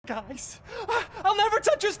guys. I'll never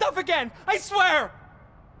touch your stuff again, I swear!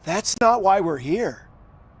 That's not why we're here.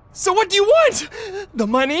 So what do you want? The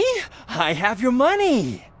money? I have your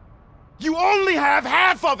money. You only have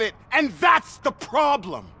half of it, and that's the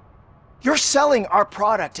problem. You're selling our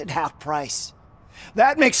product at half price.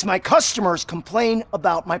 That makes my customers complain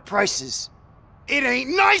about my prices. It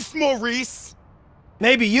ain't nice, Maurice!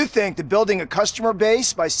 Maybe you think that building a customer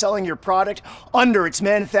base by selling your product under its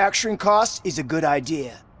manufacturing cost is a good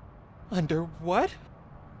idea. Under what?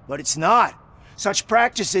 But it's not. Such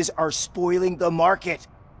practices are spoiling the market.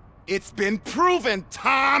 It's been proven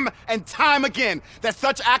time and time again that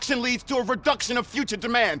such action leads to a reduction of future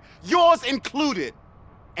demand, yours included.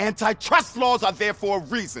 Antitrust laws are there for a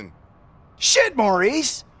reason. Shit,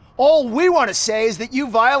 Maurice! All we want to say is that you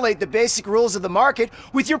violate the basic rules of the market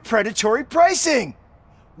with your predatory pricing.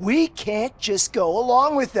 We can't just go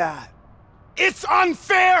along with that. It's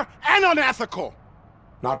unfair and unethical!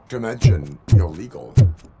 Not to mention illegal.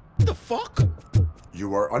 The fuck?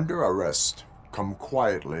 You are under arrest. Come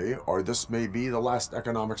quietly, or this may be the last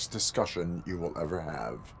economics discussion you will ever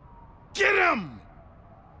have. Get him!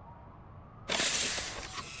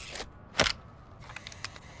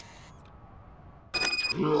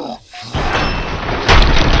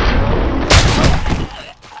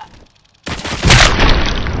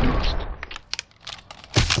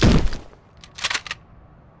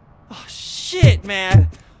 Oh shit, man!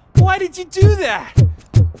 Why did you do that?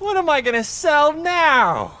 What am I gonna sell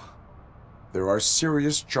now? There are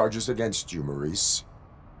serious charges against you, Maurice.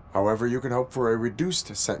 However, you can hope for a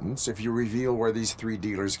reduced sentence if you reveal where these 3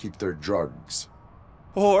 dealers keep their drugs.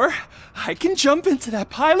 Or I can jump into that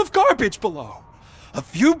pile of garbage below. A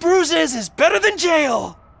few bruises is better than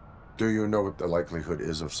jail! Do you know what the likelihood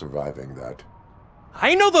is of surviving that?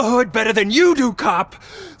 I know the hood better than you do, cop!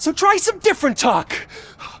 So try some different talk,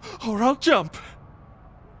 or I'll jump.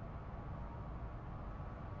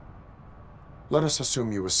 Let us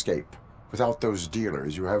assume you escape. Without those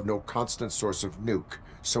dealers, you have no constant source of nuke.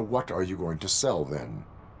 So what are you going to sell then?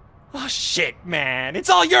 Oh shit, man, it's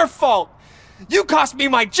all your fault! You cost me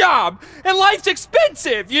my job, and life's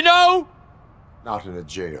expensive, you know? Not in a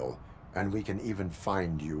jail, and we can even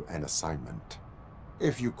find you an assignment.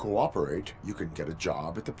 If you cooperate, you can get a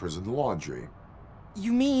job at the prison laundry.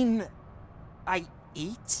 You mean I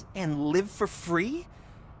eat and live for free?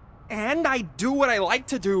 And I do what I like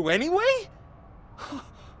to do anyway?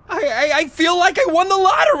 I feel like I won the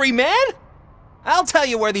lottery, man! I'll tell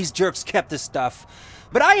you where these jerks kept the stuff,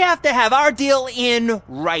 but I have to have our deal in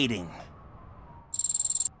writing.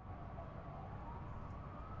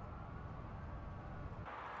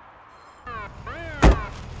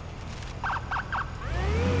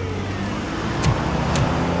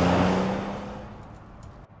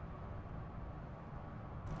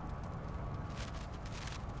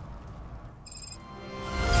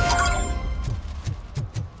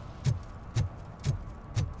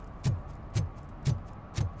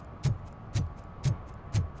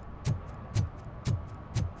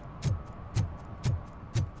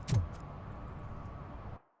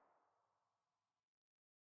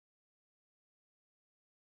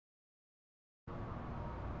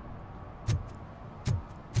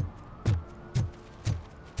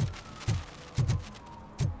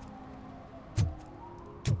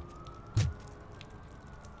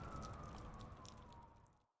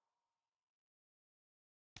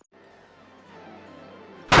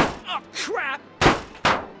 Oh, crap!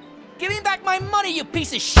 Give me back my money, you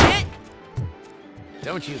piece of shit!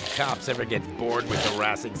 Don't you cops ever get bored with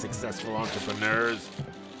harassing successful entrepreneurs?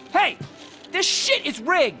 Hey! This shit is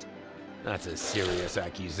rigged! That's a serious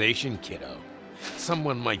accusation, kiddo.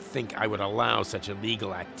 Someone might think I would allow such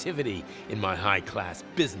illegal activity in my high-class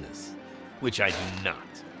business, which I do not.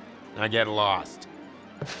 I get lost.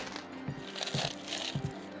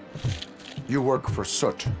 You work for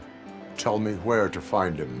Soot. Tell me where to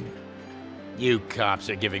find him. You cops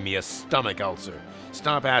are giving me a stomach ulcer.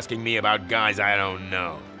 Stop asking me about guys I don't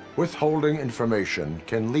know. Withholding information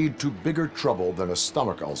can lead to bigger trouble than a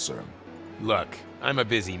stomach ulcer. Look, I'm a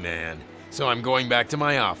busy man, so I'm going back to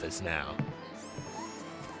my office now.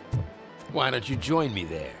 Why don't you join me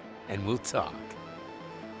there, and we'll talk.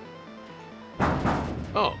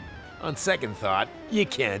 Oh, on second thought, you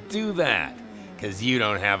can't do that, 'cause you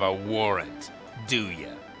don't have a warrant, do ya?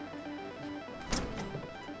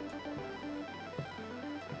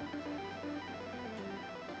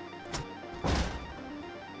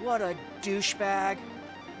 What a douchebag.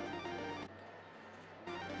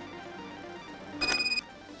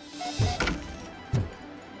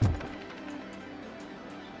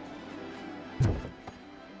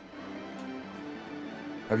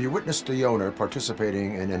 Have Have you witnessed the owner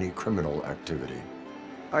participating in any criminal activity?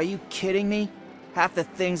 Are you kidding me? Half the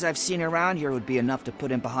things I've seen around here would be enough to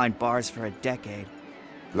put him behind bars for a decade.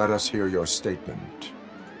 Let us hear your statement.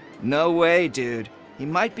 No way, dude. He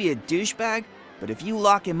might be a douchebag, but if you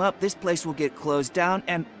lock him up, this place will get closed down,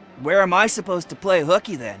 and where am I supposed to play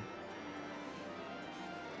hooky then?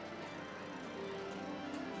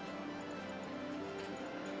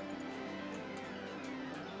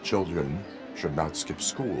 Children should not skip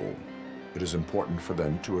school. It is important for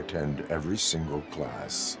them to attend every single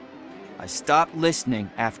class. I stopped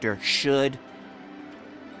listening after should.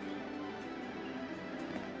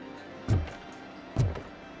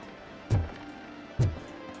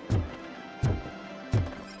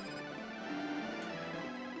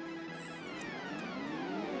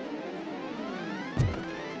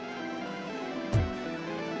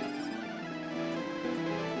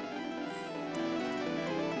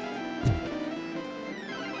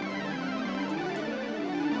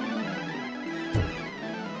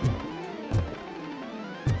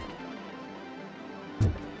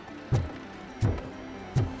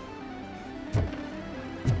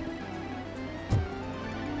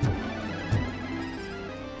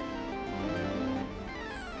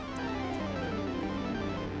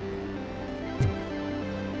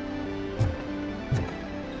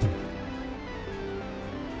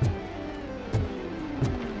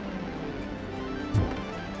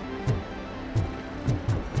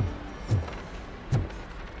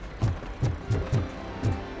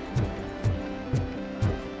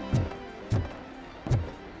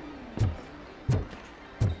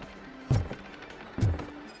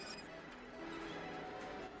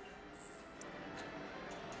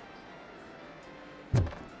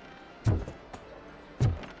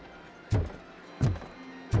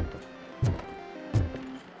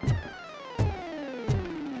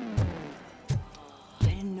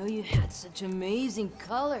 Such amazing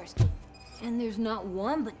colors. And there's not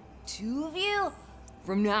one, but two of you?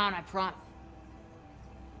 From now on, I promise.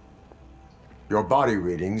 Your body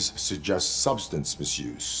readings suggest substance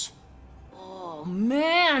misuse. Oh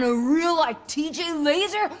man, a real like TJ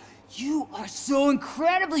Laser? You are so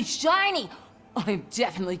incredibly shiny. I'm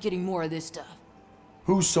definitely getting more of this stuff.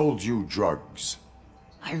 Who sold you drugs?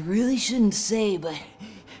 I really shouldn't say, but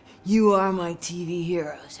you are my TV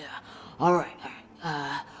heroes. All right.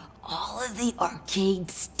 All of the arcade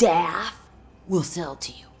staff will sell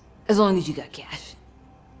to you, as long as you got cash.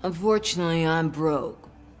 Unfortunately, I'm broke,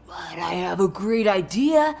 but I have a great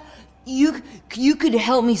idea. You could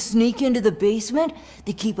help me sneak into the basement.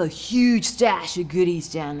 They keep a huge stash of goodies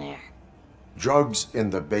down there. Drugs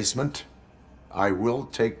in the basement? I will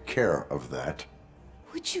take care of that.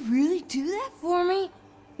 Would you really do that for me?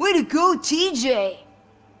 Way to go, TJ!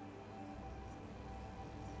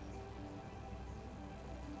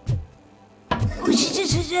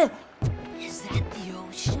 Is that the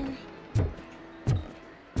ocean?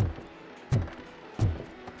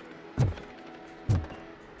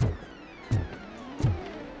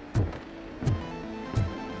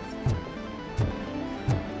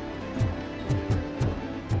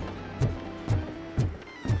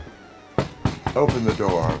 Open the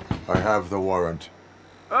door. I have the warrant.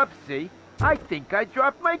 Oopsie, I think I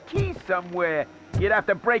dropped my key somewhere. You'd have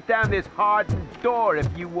to break down this hardened door if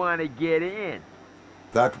you want to get in.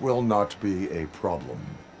 That will not be a problem.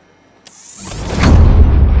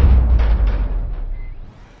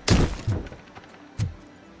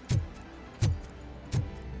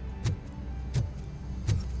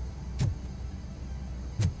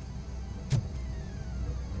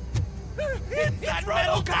 It's that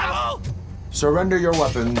RoboCop! Surrender your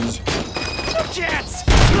weapons. No chance!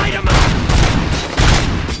 Light him up!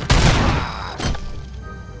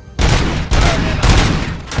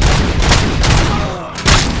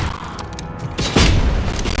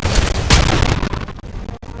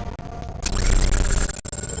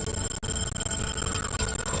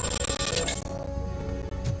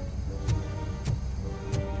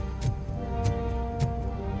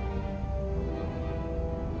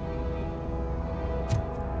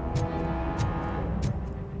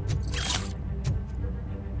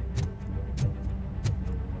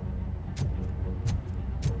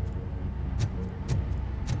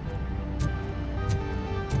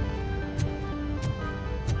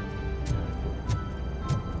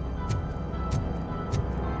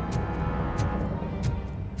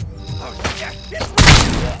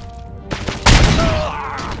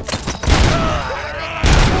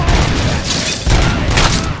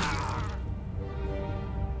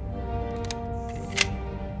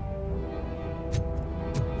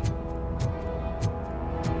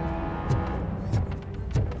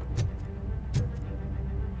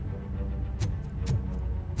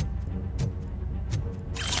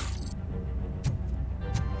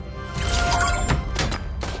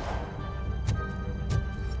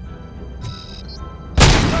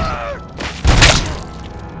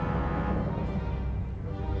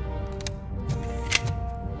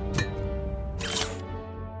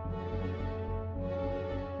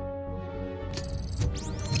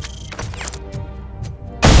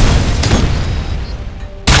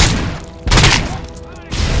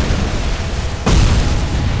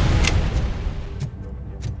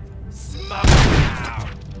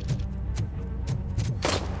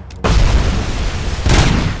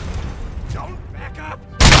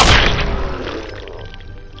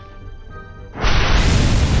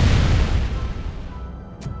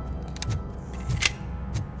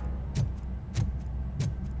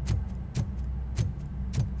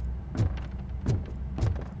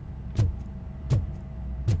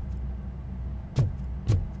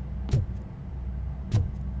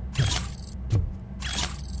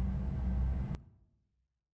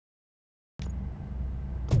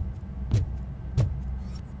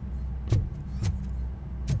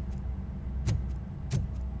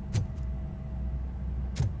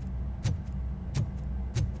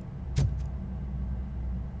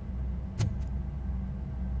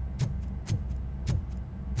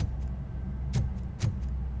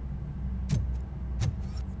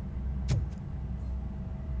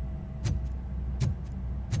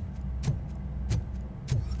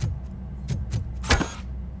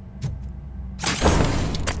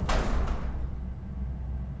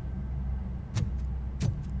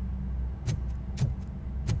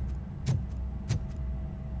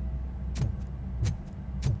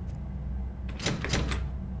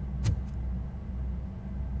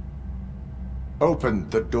 Open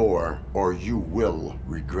the door, or you will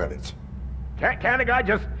regret it. Can't a guy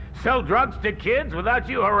just sell drugs to kids without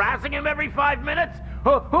you harassing him every 5 minutes?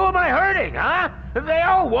 Who am I hurting, huh? They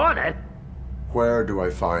all want it. Where do I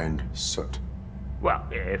find Soot? Well,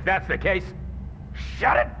 if that's the case,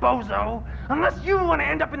 shut it, bozo! Unless you want to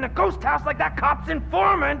end up in the ghost house like that cop's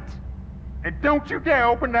informant! And don't you dare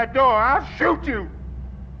open that door, I'll shoot you!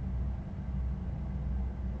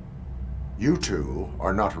 You two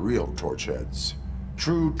are not real torchheads.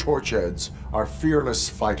 True torchheads are fearless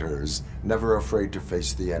fighters, never afraid to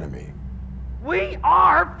face the enemy. We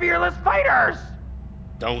are fearless fighters!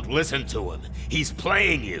 Don't listen to him. He's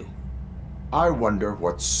playing you. I wonder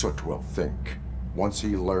what Soot will think once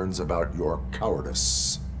he learns about your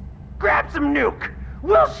cowardice. Grab some nuke!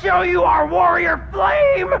 We'll show you our warrior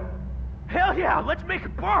flame! Hell yeah, let's make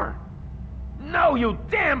it burn! No, you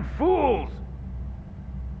damn fools!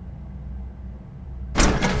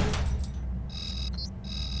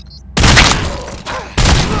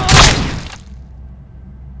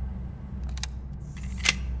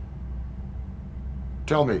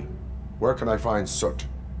 Tell me, where can I find Soot?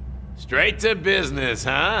 Straight to business,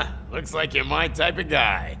 huh? Looks like you're my type of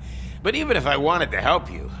guy. But even if I wanted to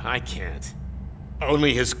help you, I can't.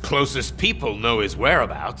 Only his closest people know his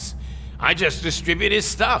whereabouts. I just distribute his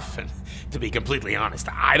stuff, and to be completely honest,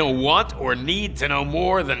 I don't want or need to know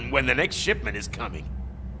more than when the next shipment is coming.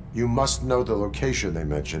 You must know the location they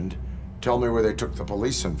mentioned. Tell me where they took the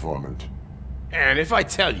police informant. And if I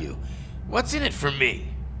tell you, what's in it for me?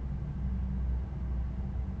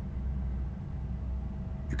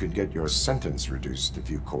 You can get your sentence reduced if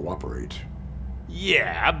you cooperate.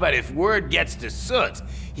 Yeah, but if word gets to Soot,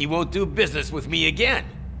 he won't do business with me again.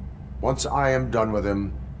 Once I am done with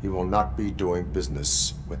him, he will not be doing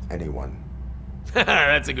business with anyone.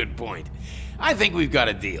 That's a good point. I think we've got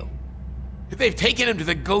a deal. They've taken him to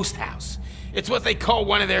the ghost house. It's what they call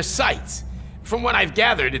one of their sites. From what I've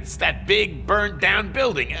gathered, it's that big, burned-down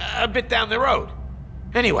building a bit down the road.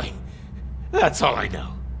 Anyway, that's all I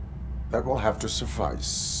know. That will have to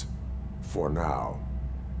suffice. For now.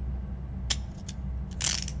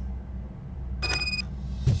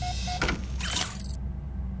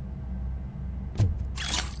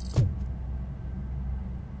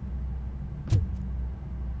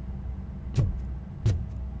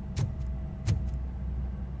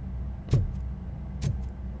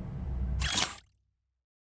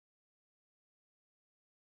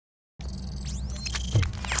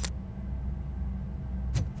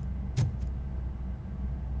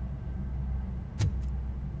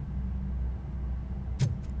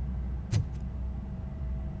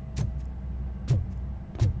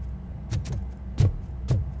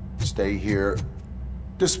 Stay here.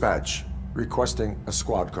 Dispatch. Requesting a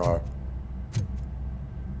squad car.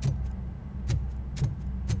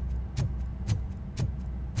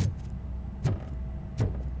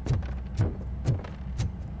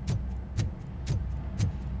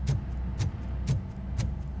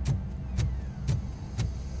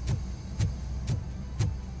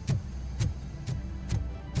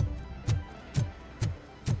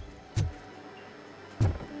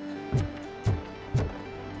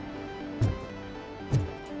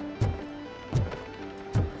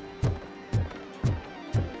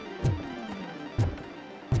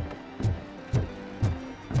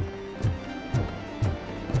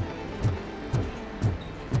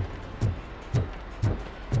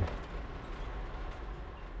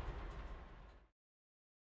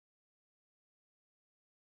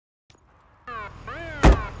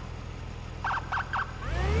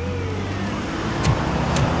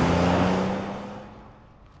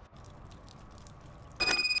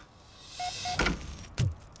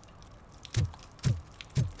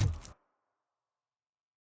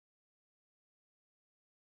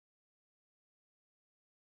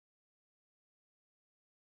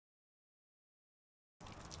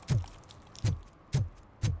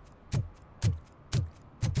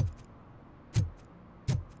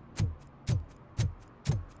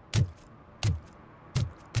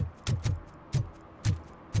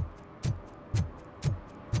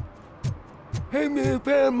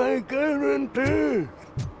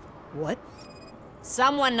 What?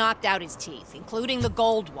 Someone knocked out his teeth, including the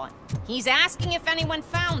gold one. He's asking if anyone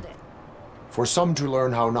found it. For some to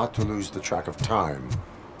learn how not to lose the track of time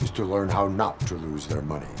is to learn how not to lose their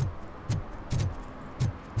money.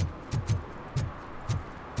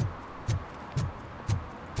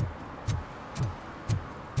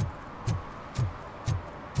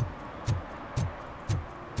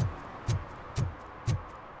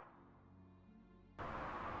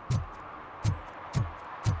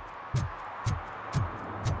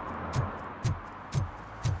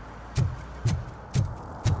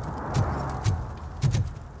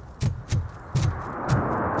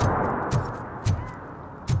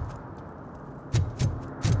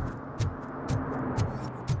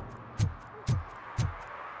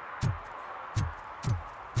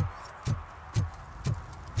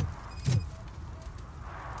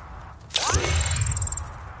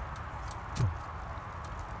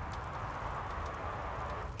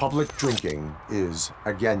 Public drinking is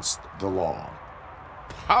against the law.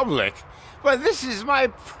 Public? But this is my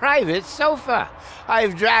private sofa.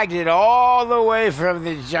 I've dragged it all the way from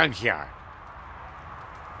the junkyard.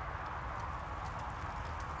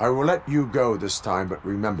 I will let you go this time, but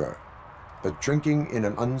remember that drinking in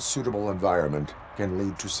an unsuitable environment can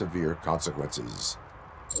lead to severe consequences.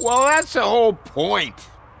 Well, that's the whole point.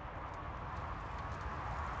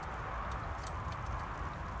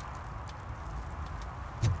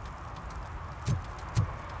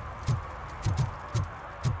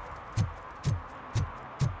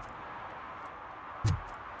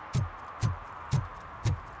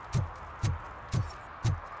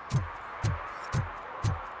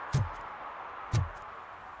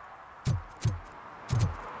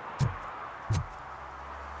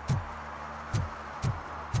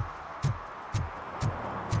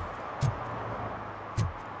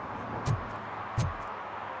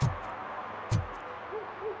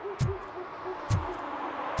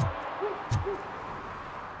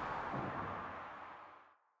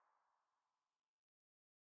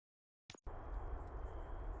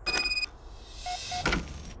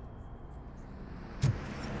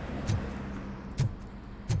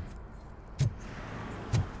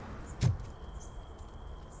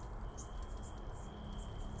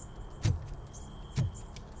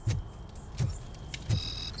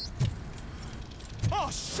 Oh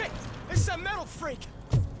shit! It's a metal freak!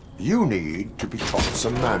 You need to be taught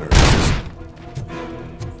some manners.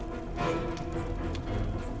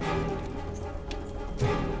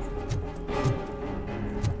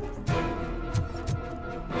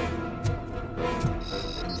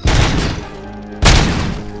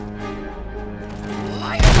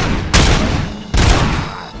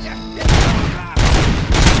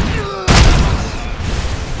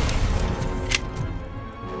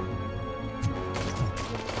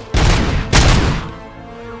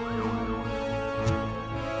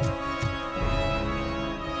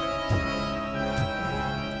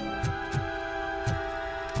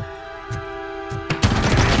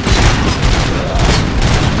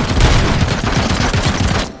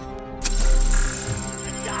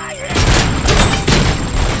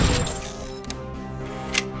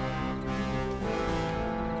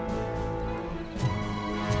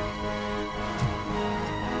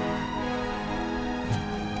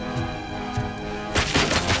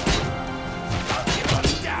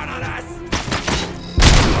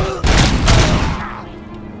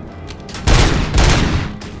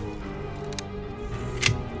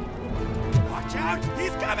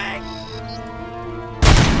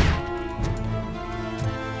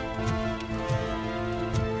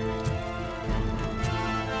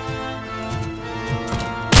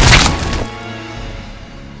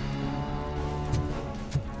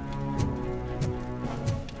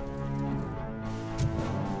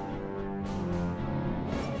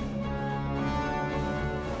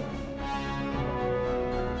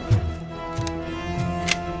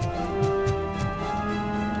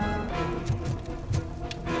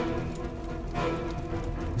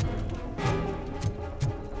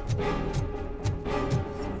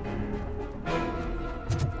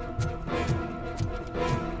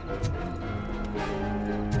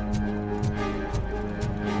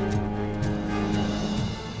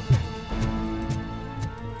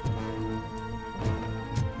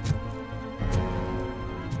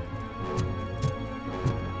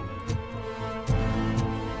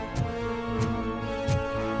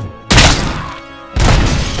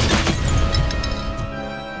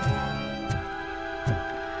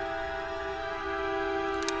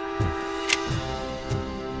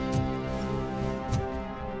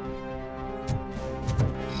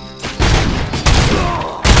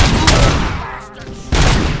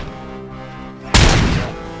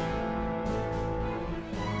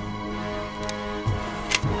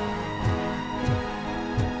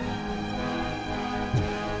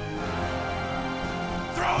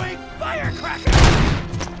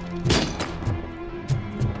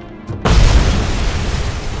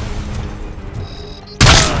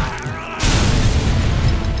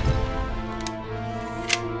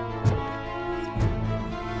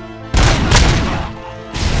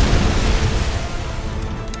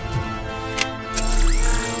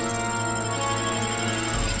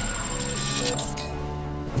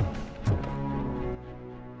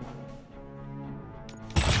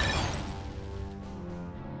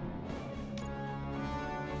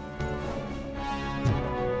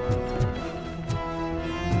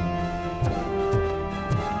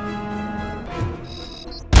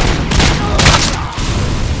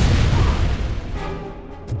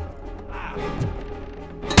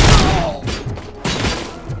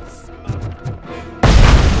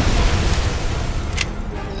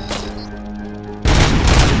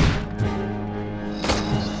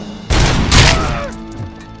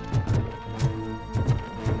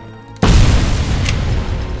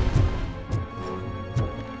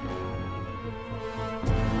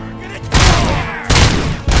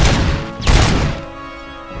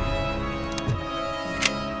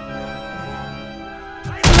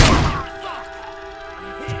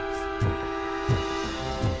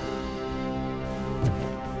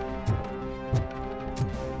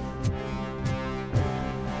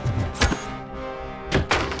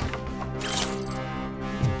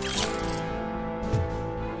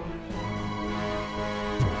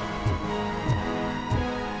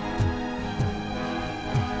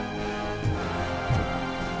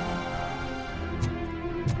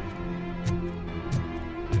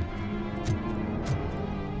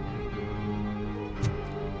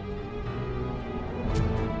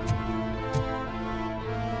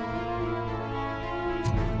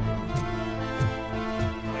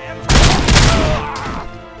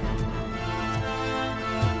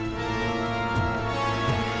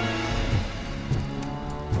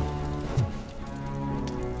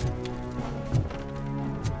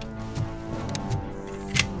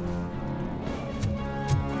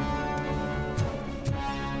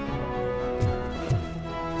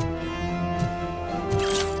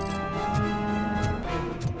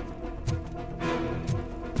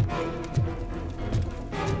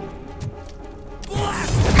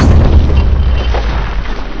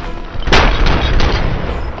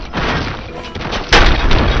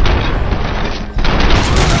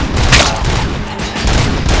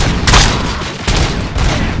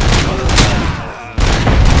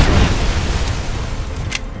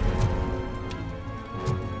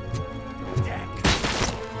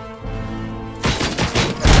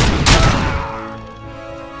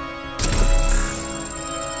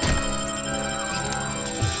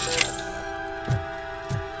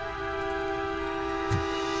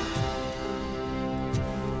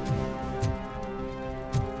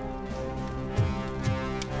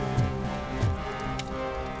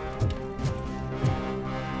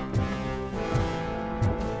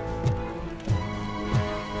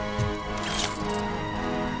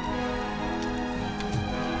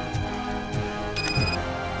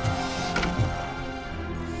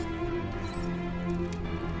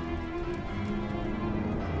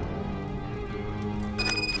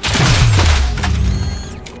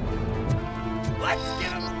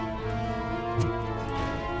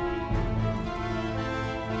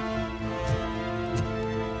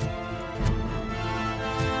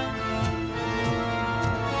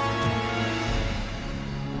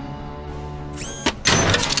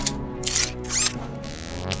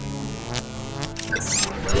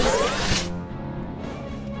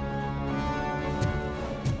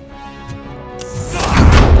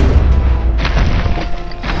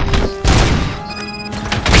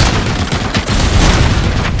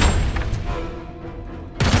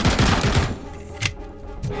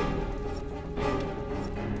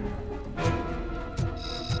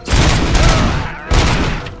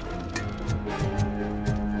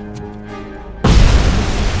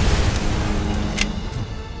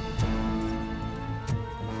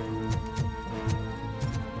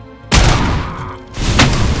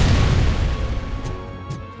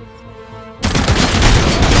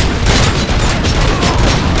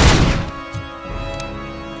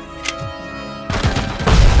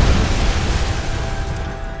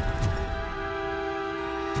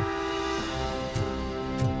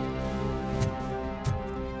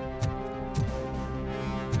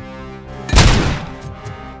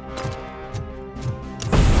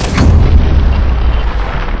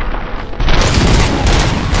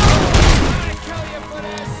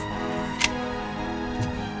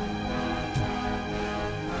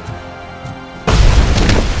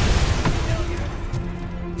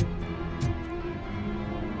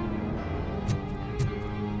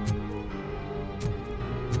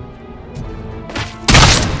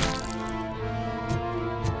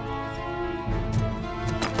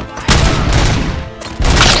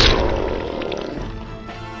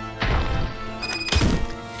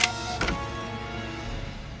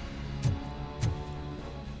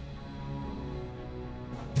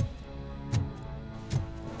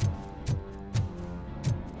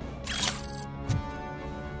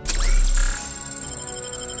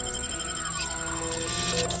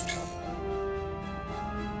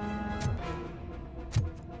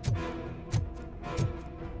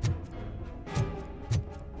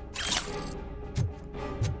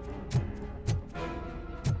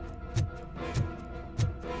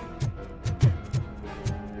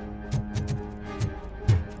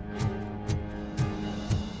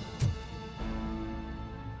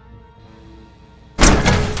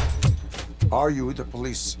 Are you the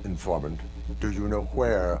police informant? Do you know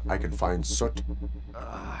where I can find Soot?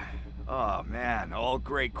 Oh man, all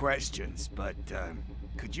great questions, but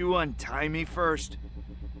could you untie me first?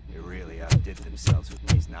 They really outdid themselves with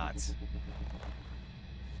these knots.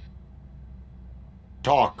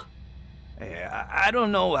 Talk. Hey, I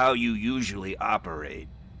don't know how you usually operate,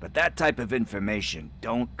 but that type of information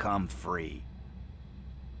don't come free.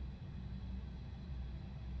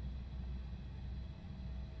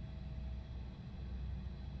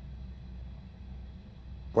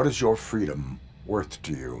 What is your freedom worth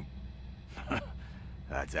to you?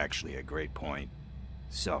 That's actually a great point.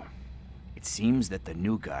 So, it seems that the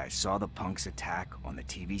new guy saw the punks attack on the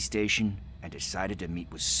TV station and decided to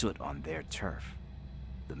meet with Soot on their turf.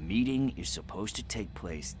 The meeting is supposed to take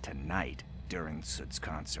place tonight during Soot's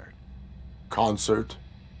concert. Concert?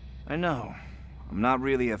 I know. I'm not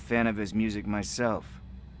really a fan of his music myself.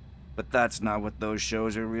 But that's not what those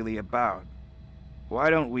shows are really about. Why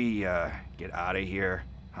don't we, get out of here,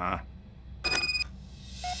 huh?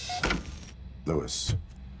 Lewis,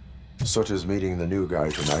 Soot is meeting the new guy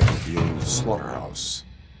tonight at the old slaughterhouse.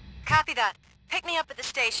 Copy that. Pick me up at the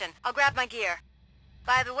station. I'll grab my gear.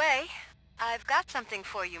 By the way, I've got something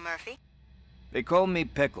for you, Murphy. They call me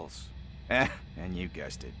Pickles. And you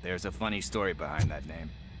guessed it, there's a funny story behind that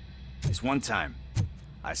name. This one time,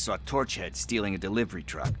 I saw Torchhead stealing a delivery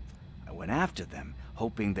truck. I went after them,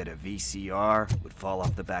 hoping that a VCR would fall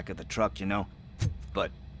off the back of the truck, you know?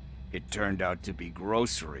 But it turned out to be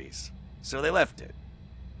groceries, so they left it.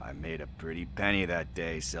 I made a pretty penny that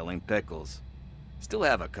day selling pickles. Still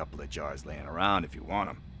have a couple of jars laying around if you want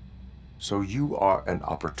them. So you are an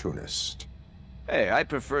opportunist. Hey, I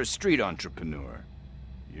prefer street entrepreneur.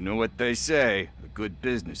 You know what they say, a good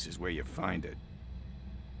business is where you find it.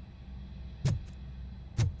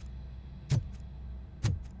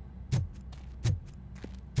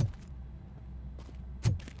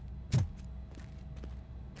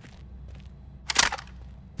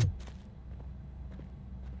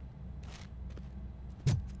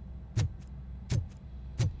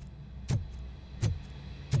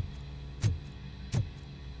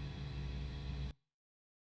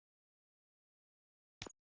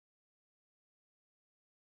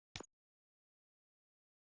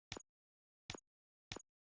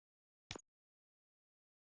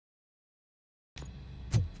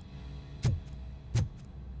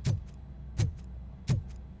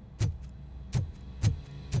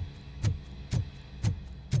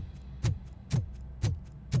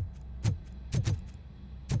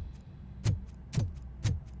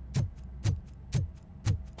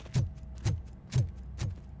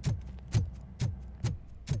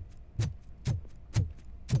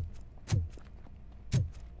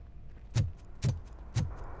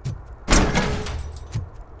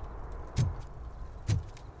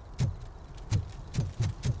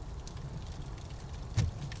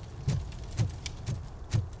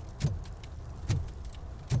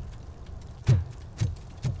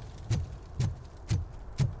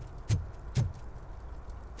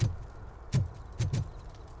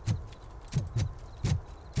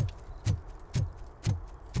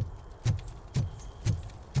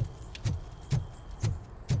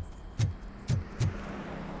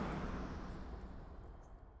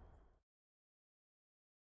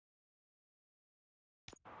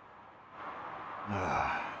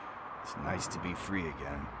 It's nice to be free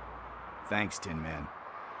again. Thanks, Tin Man.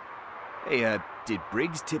 Hey, did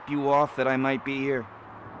Briggs tip you off that I might be here?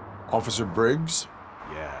 Officer Briggs?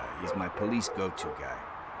 Yeah, he's my police go-to guy.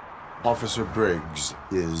 Officer Briggs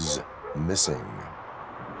is missing.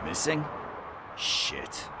 Missing?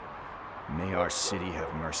 Shit. May our city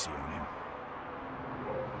have mercy on him.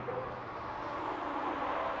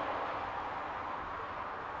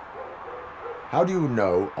 How do you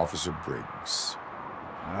know Officer Briggs?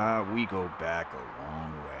 We go back a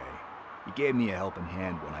long way. He gave me a helping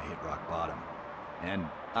hand when I hit rock bottom. And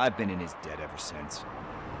I've been in his debt ever since.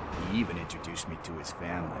 He even introduced me to his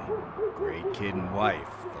family. Great kid and wife,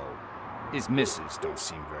 though his missus don't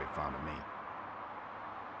seem very fond of me.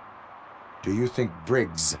 Do you think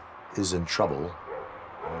Briggs is in trouble?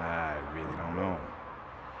 I really don't know.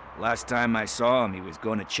 Last time I saw him, he was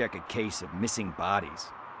going to check a case of missing bodies.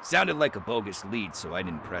 Sounded like a bogus lead, so I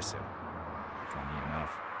didn't press him. Funny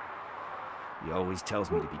enough. He always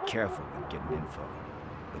tells me to be careful when getting info.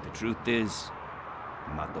 But the truth is,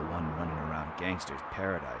 I'm not the one running around gangster's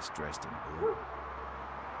paradise dressed in blue.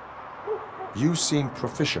 You seem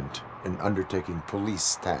proficient in undertaking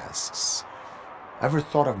police tasks. Ever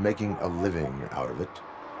thought of making a living out of it?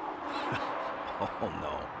 Oh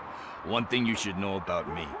no. One thing you should know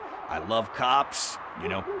about me. I love cops, you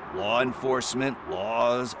know, Law enforcement,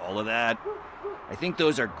 laws, all of that. I think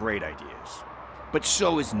those are great ideas. But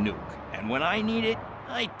so is Nuke, and when I need it,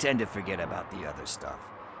 I tend to forget about the other stuff.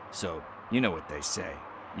 So, you know what they say.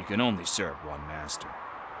 You can only serve one master.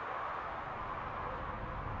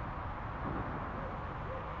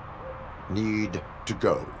 Need to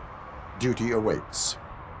go. Duty awaits.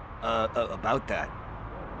 About that,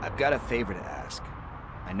 I've got a favor to ask.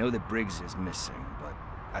 I know that Briggs is missing, but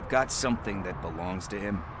I've got something that belongs to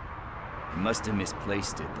him. He must have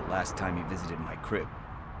misplaced it the last time he visited my crib,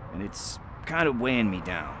 and it's kind of weighing me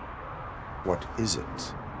down. What is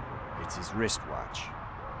it? It's his wristwatch.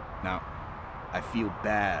 Now, I feel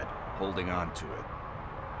bad holding on to it.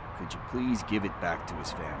 Could you please give it back to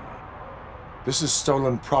his family? This is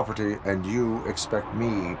stolen property, and you expect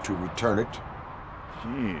me to return it?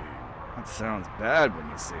 Gee, that sounds bad when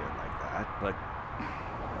you say it like that, but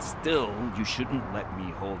still, you shouldn't let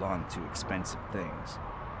me hold on to expensive things.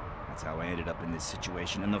 That's how I ended up in this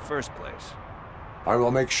situation in the first place. I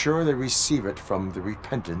will make sure they receive it from the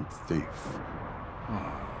repentant thief.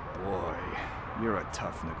 Oh, boy. You're a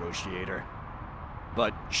tough negotiator.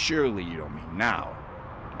 But surely you don't mean now.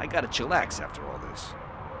 I gotta chillax after all this.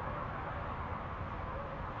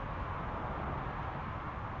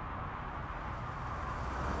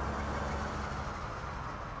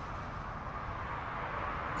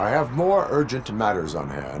 I have more urgent matters on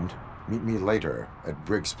hand. Meet me later at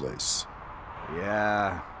Briggs' place.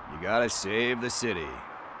 Yeah, you gotta save the city.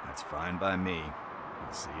 That's fine by me.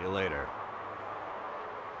 I'll see you later.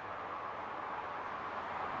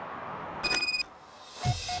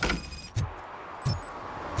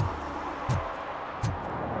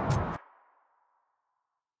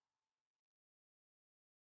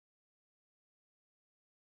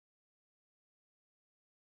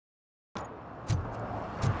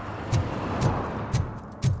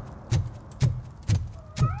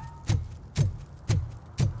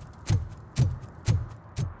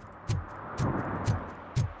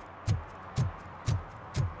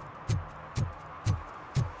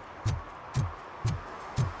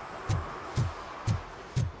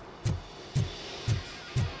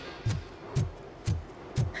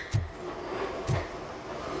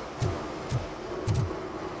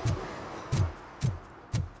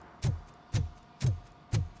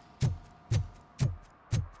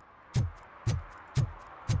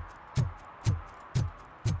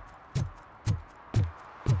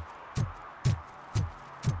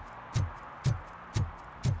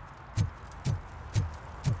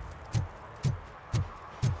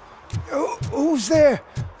 Who's there?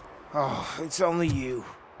 Oh, it's only you.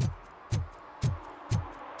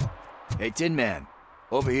 Hey, Tin Man,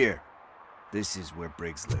 over here. This is where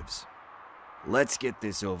Briggs lives. Let's get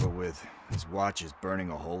this over with. His watch is burning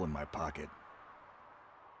a hole in my pocket.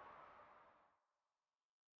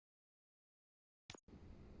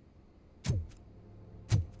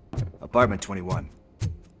 Apartment 21.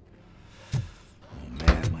 Oh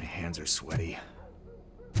man, my hands are sweaty.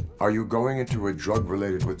 Are you going into a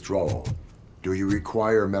drug-related withdrawal? Do you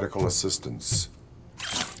require medical assistance?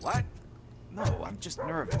 What? No, I'm just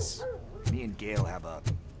nervous. Me and Gail have a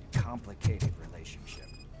complicated relationship.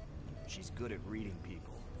 She's good at reading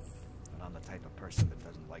people, but I'm the type of person that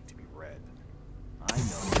doesn't like to be read. I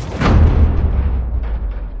know.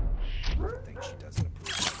 Things she doesn't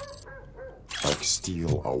approve of. Like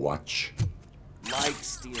steal a watch? Like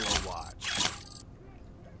steal a watch.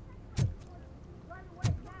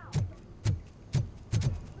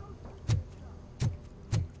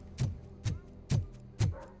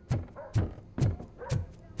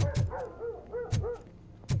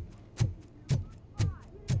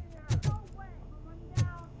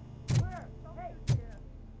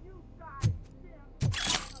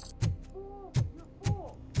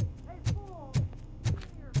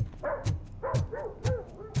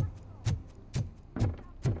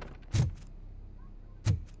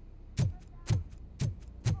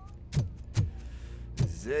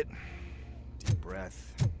 This is it. Deep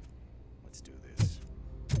breath. Let's do this.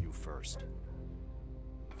 You first.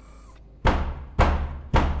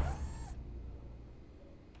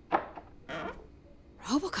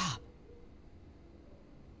 RoboCop.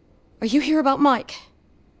 Are you here about Mike?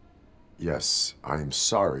 Yes, I am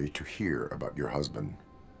sorry to hear about your husband.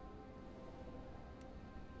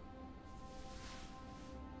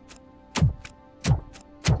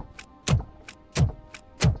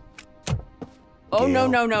 Oh, no,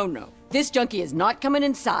 no, no, no. This junkie is not coming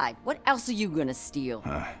inside. What else are you gonna steal?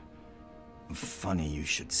 Funny you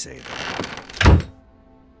should say that.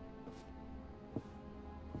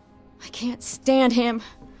 I can't stand him.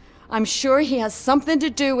 I'm sure he has something to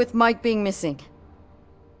do with Mike being missing.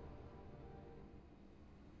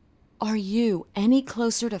 Are you any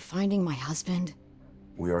closer to finding my husband?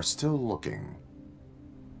 We are still looking.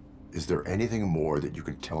 Is there anything more that you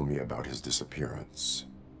can tell me about his disappearance?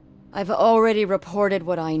 I've already reported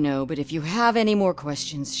what I know, but if you have any more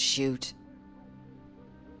questions, shoot.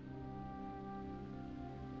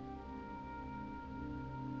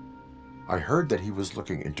 I heard that he was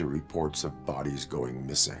looking into reports of bodies going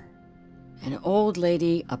missing. An old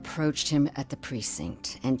lady approached him at the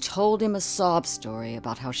precinct and told him a sob story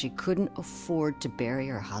about how she couldn't afford to bury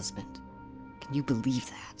her husband. Can you believe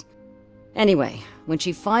that? Anyway, when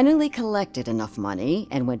she finally collected enough money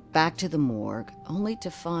and went back to the morgue, only to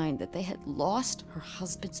find that they had lost her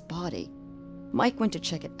husband's body, Mike went to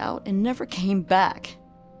check it out and never came back.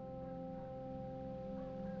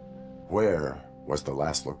 Where was the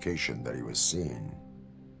last location that he was seen?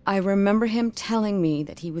 I remember him telling me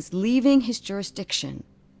that he was leaving his jurisdiction,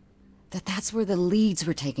 that's where the leads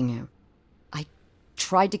were taking him. I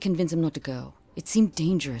tried to convince him not to go. It seemed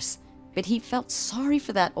dangerous, but he felt sorry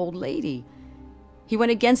for that old lady. He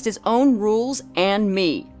went against his own rules and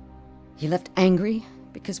me. He left angry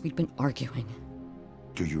because we'd been arguing.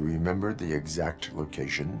 Do you remember the exact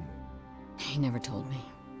location? He never told me,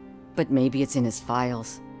 but maybe it's in his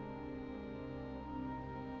files.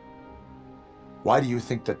 Why do you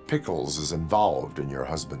think that Pickles is involved in your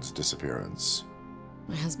husband's disappearance?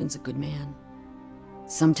 My husband's a good man.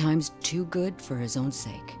 Sometimes too good for his own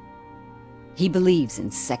sake. He believes in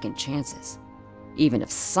second chances, even if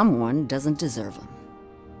someone doesn't deserve them.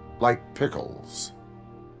 Like Pickles?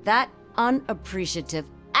 That unappreciative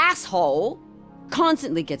asshole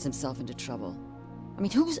constantly gets himself into trouble. I mean,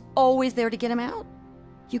 who's always there to get him out?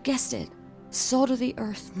 You guessed it. Salt of the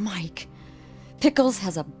earth, Mike. Pickles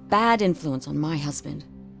has a bad influence on my husband.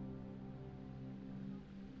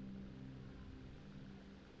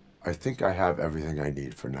 I think I have everything I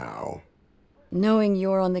need for now. Knowing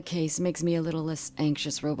you're on the case makes me a little less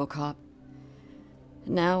anxious, RoboCop.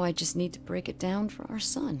 Now I just need to break it down for our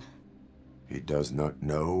son. He does not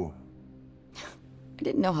know? I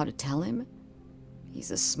didn't know how to tell him. He's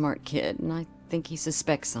a smart kid, and I think he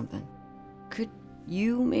suspects something. Could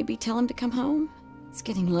you maybe tell him to come home? It's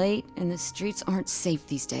getting late, and the streets aren't safe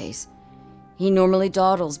these days. He normally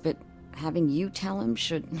dawdles, but having you tell him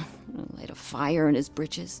should light a fire in his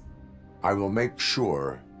britches. I will make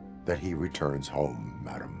sure that he returns home,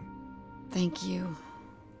 madam. Thank you.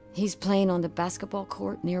 He's playing on the basketball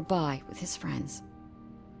court nearby with his friends.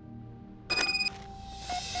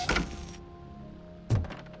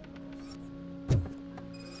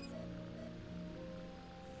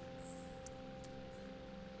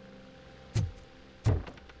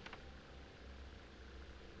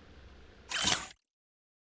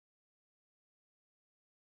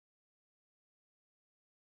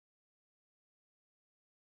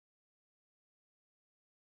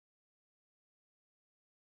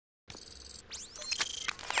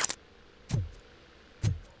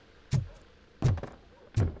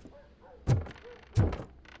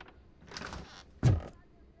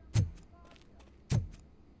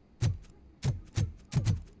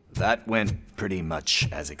 That went pretty much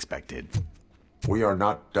as expected. We are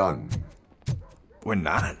not done. We're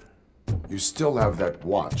not? You still have that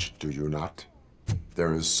watch, do you not?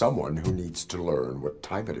 There is someone who needs to learn what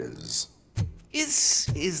time it is.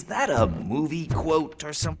 Is that a movie quote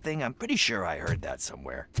or something? I'm pretty sure I heard that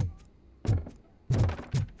somewhere.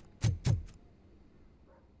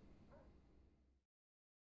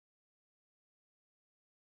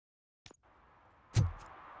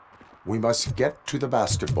 We must get to the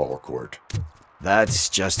basketball court. That's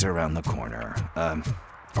just around the corner.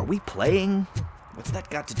 Are we playing? What's that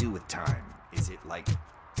got to do with time? Is it like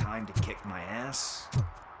time to kick my ass?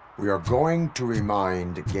 We are going to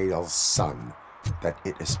remind Gail's son that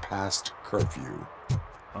it is past curfew.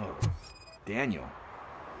 Oh, Daniel.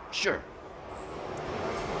 Sure.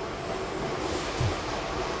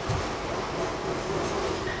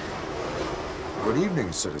 Good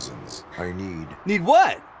evening, citizens. I need... Need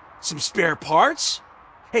what? Some spare parts?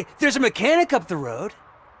 Hey, there's a mechanic up the road.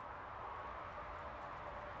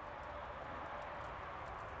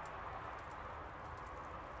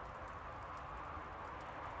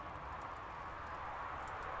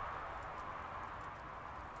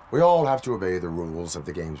 We all have to obey the rules of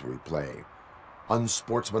the games we play.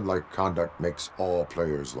 Unsportsmanlike conduct makes all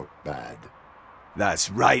players look bad.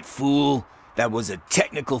 That's right, fool. That was a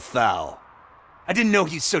technical foul. I didn't know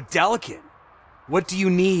he's so delicate. What do you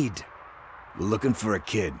need? We're looking for a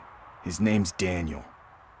kid. His name's Daniel.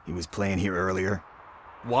 He was playing here earlier.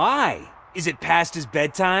 Why? Is it past his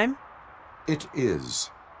bedtime? It is.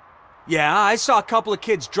 Yeah, I saw a couple of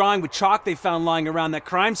kids drawing with chalk they found lying around that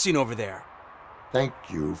crime scene over there. Thank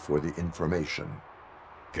you for the information.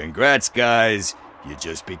 Congrats, guys. You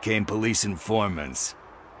just became police informants.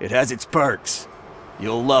 It has its perks.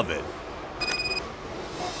 You'll love it.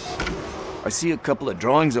 I see a couple of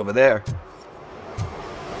drawings over there.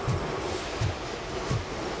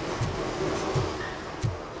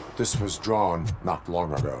 This was drawn not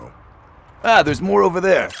long ago. Ah, there's more over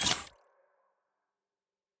there.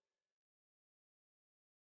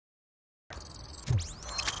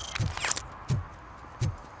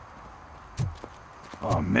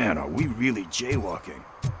 Oh man, are we really jaywalking?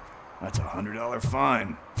 That's a $100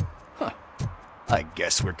 fine. Huh. I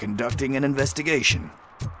guess we're conducting an investigation.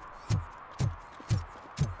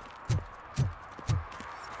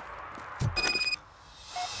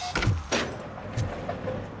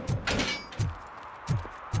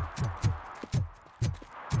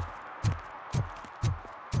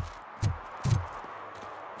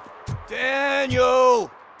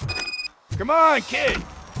 Daniel! Come on, kid!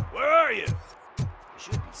 Where are you? You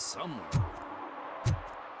should be somewhere.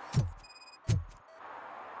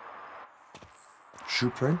 Shoe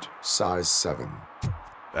print, size 7.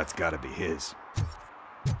 That's gotta be his.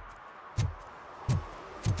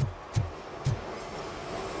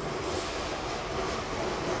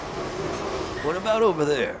 What about over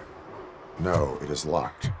there? No, it is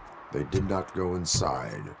locked. They did not go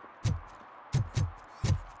inside.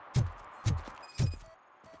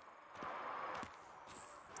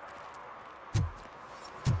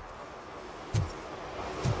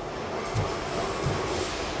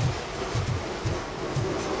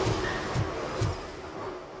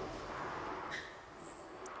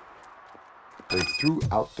 They threw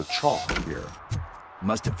out the chalk here.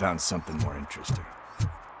 Must have found something more interesting.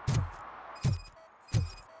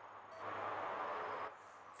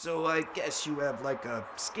 So I guess you have like a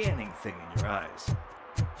scanning thing in your eyes.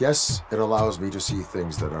 Yes, it allows me to see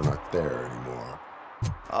things that are not there anymore.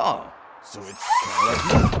 Oh, so it's kind of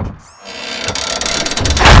like...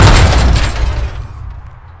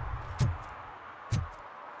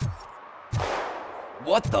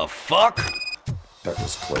 What the fuck? That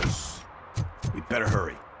was close. We better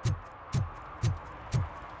hurry.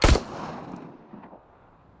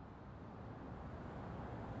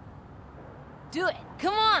 Do it.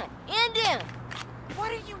 Come on. End him. What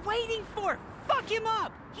are you waiting for? Fuck him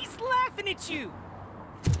up. He's laughing at you.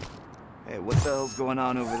 Hey, what the hell's going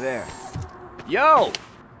on over there? Yo!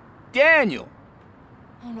 Daniel!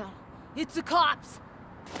 Oh no. It's the cops.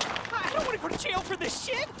 I don't want to go to jail for this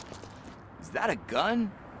shit. Is that a gun?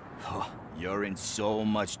 Oh, you're in so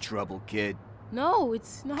much trouble, kid. No,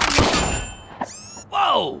 it's not.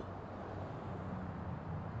 Whoa!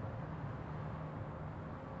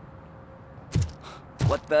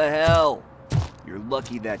 What the hell? You're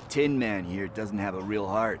lucky that Tin Man here doesn't have a real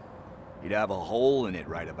heart. He'd have a hole in it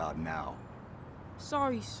right about now.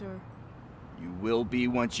 Sorry, sir. You will be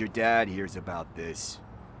once your dad hears about this.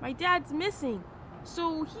 My dad's missing,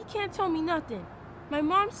 so he can't tell me nothing. My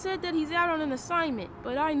mom said that he's out on an assignment,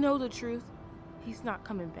 but I know the truth. He's not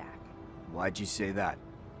coming back. Why'd you say that?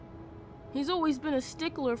 He's always been a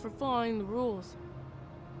stickler for following the rules.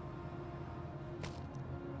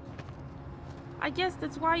 I guess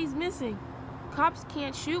that's why he's missing. Cops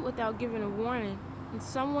can't shoot without giving a warning, and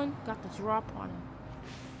someone got the drop on him.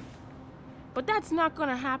 But that's not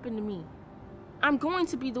gonna happen to me. I'm going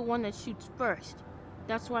to be the one that shoots first.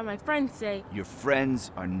 That's why my friends say... Your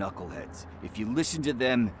friends are knuckleheads. If you listen to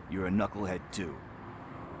them, you're a knucklehead too.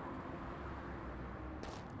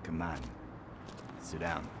 Come on. Sit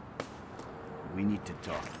down. We need to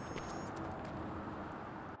talk.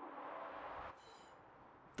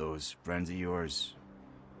 Those friends of yours,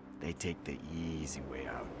 they take the easy way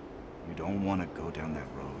out. You don't want to go down that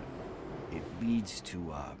road. It leads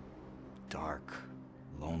to a dark,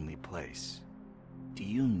 lonely place. Do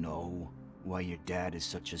you know why your dad is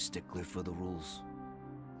such a stickler for the rules?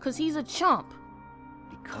 'Cause he's a chump.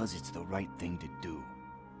 Because it's the right thing to do.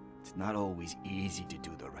 It's not always easy to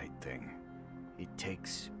do the right thing. It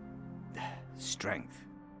takes strength.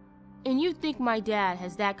 And you think my dad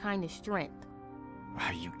has that kind of strength?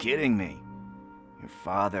 Are you kidding me? Your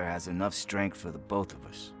father has enough strength for the both of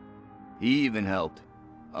us. He even helped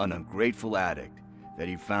an ungrateful addict that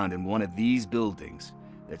he found in one of these buildings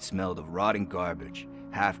that smelled of rotting garbage,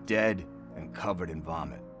 half dead and covered in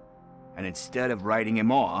vomit. And instead of writing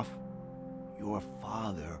him off, your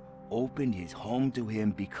father opened his home to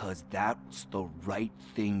him because that's the right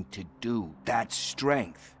thing to do. That's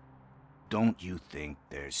strength. Don't you think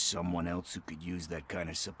there's someone else who could use that kind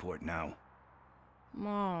of support now?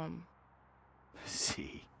 Mom.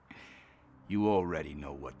 See, you already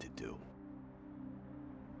know what to do.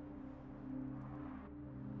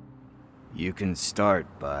 You can start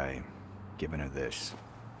by giving her this.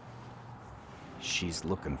 She's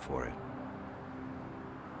looking for it.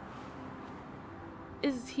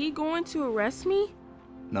 Is he going to arrest me?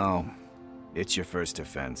 No, it's your first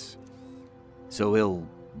offense. So he'll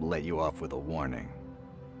let you off with a warning.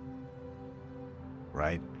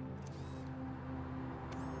 Right?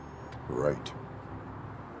 Right.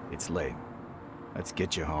 It's late. Let's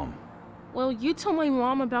get you home. Well, you told my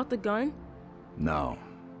mom about the gun? No,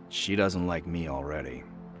 she doesn't like me already.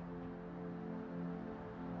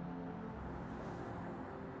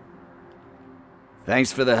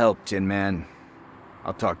 Thanks for the help, Tin Man.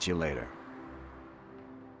 I'll talk to you later.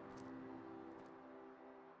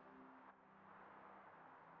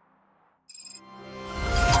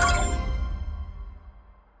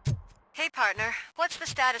 Hey, partner. What's the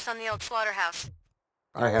status on the old slaughterhouse?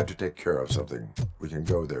 I had to take care of something. We can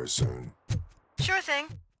go there soon. Sure thing.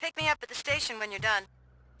 Pick me up at the station when you're done.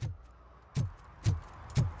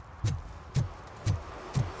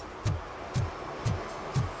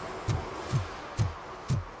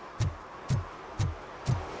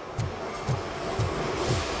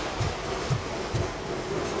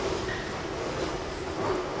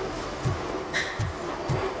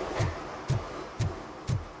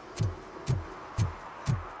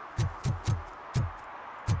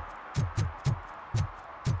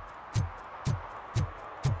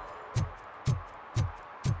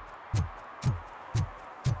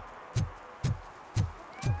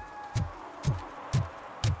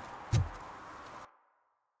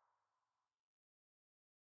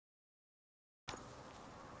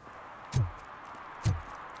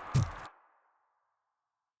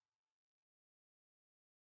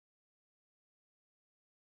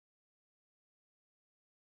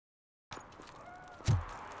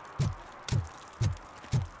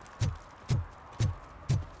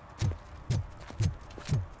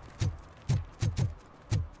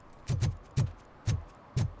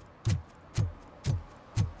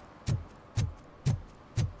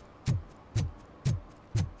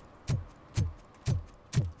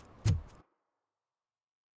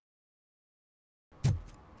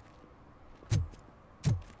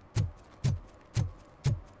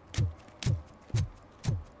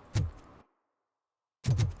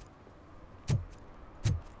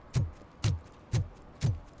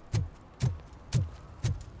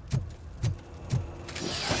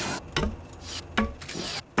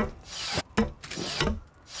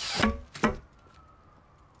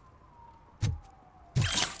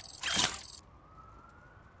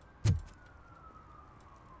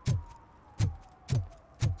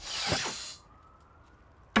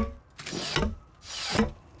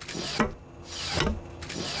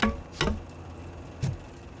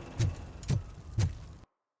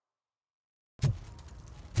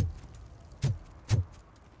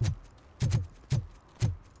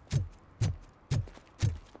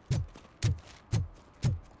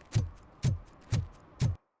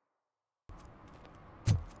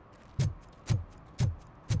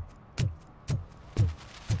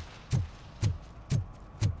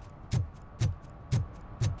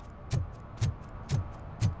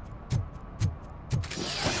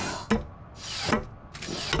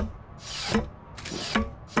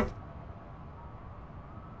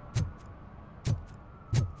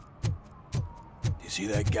 See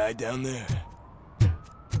that guy down there?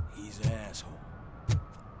 He's an asshole.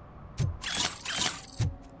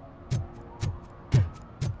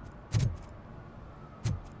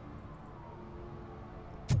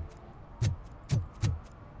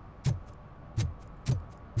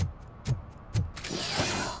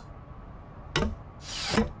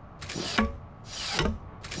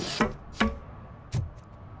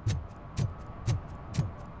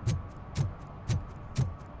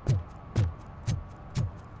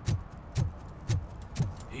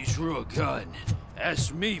 Drew a gun.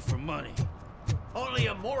 Asked me for money. Only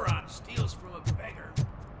a moron steals from a beggar.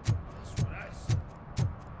 That's what I said.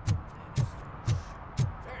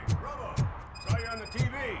 Hey, Robo! Saw you on the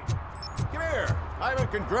TV. Come here. I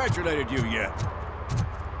haven't congratulated you yet.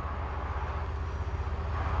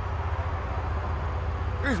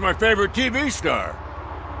 He's my favorite TV star.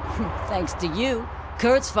 Thanks to you,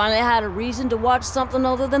 Kurt's finally had a reason to watch something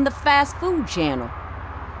other than the fast food channel.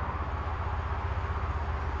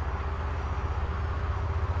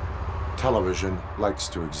 Television likes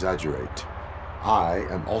to exaggerate. I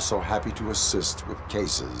am also happy to assist with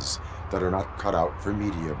cases that are not cut out for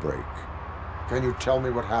media break. Can you tell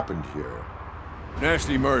me what happened here?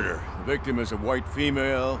 Nasty murder. The victim is a white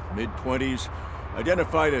female, mid-20s,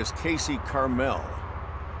 identified as Casey Carmel.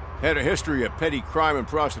 Had a history of petty crime and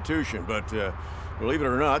prostitution, but believe it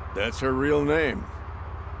or not, that's her real name.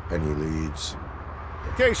 Any leads?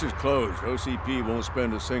 The case is closed. OCP won't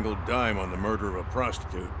spend a single dime on the murder of a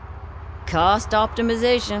prostitute. Cost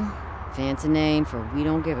optimization. Fancy name for we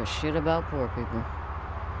don't give a shit about poor people.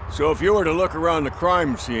 So if you were to look around the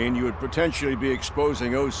crime scene, you would potentially be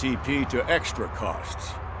exposing OCP to extra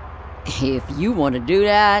costs. If you want to do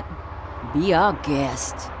that, be our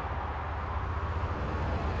guest.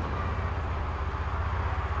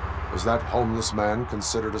 Is that homeless man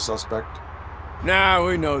considered a suspect? Nah,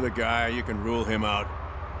 we know the guy. You can rule him out.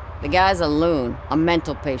 The guy's a loon, a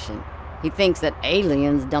mental patient. He thinks that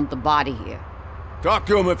aliens dumped the body here. Talk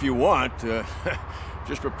to him if you want.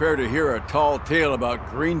 Just prepare to hear a tall tale about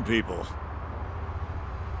green people.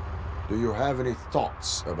 Do you have any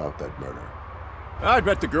thoughts about that murder? I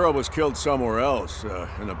bet the girl was killed somewhere else,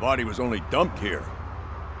 and the body was only dumped here.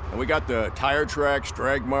 And we got the tire tracks,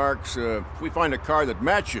 drag marks. If we find a car that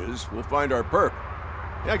matches, we'll find our perp.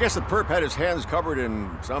 Yeah, I guess the perp had his hands covered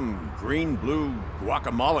in some green-blue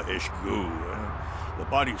guacamole-ish goo. The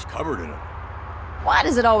body's covered in it. Why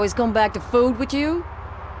does it always come back to food with you?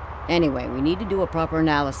 Anyway, we need to do a proper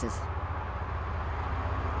analysis.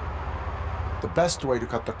 The best way to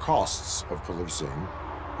cut the costs of policing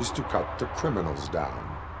is to cut the criminals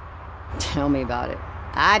down. Tell me about it.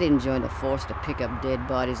 I didn't join the force to pick up dead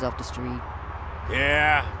bodies off the street.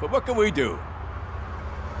 Yeah, but what can we do?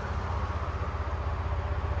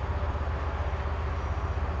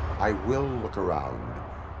 I will look around.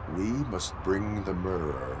 We must bring the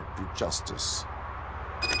murderer to justice.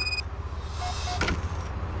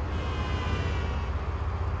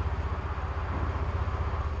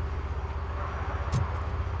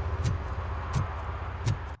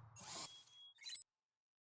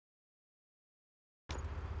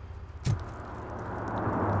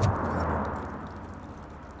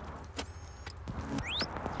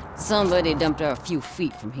 Somebody dumped her a few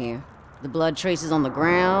feet from here. The blood traces on the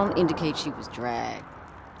ground indicate she was dragged.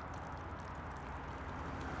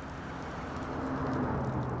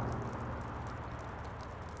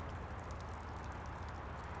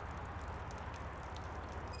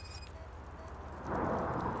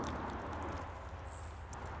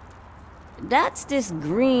 That's this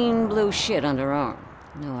green-blue shit under her arm.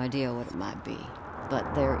 No idea what it might be,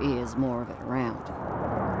 but there is more of it around.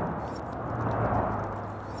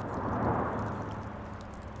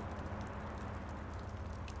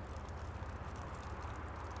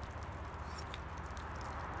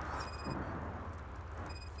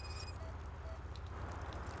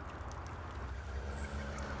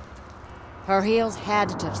 Her heels had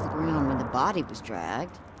to touch the ground when the body was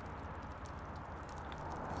dragged.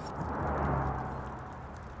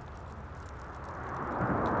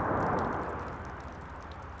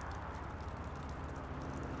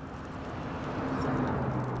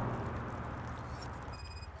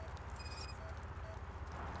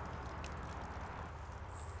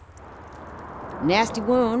 Nasty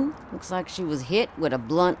wound. Looks like she was hit with a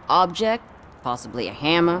blunt object, possibly a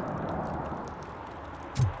hammer.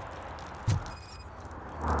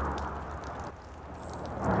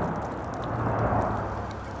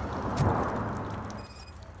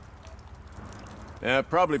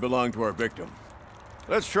 Probably belonged to our victim.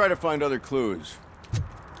 Let's try to find other clues.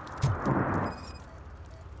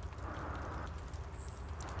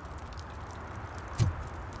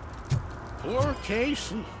 Poor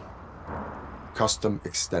Casey. Custom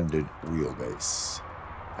extended wheelbase.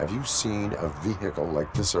 Have you seen a vehicle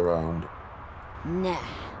like this around? Nah.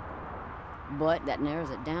 But that narrows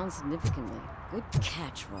it down significantly. Good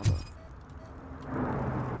catch, Robo.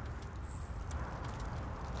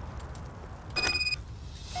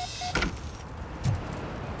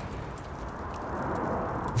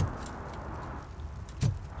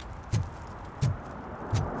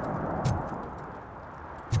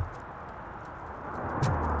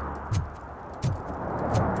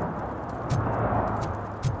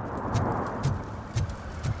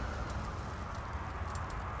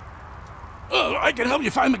 I can help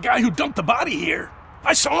you find the guy who dumped the body here.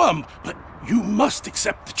 I saw him, but you must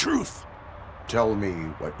accept the truth. Tell me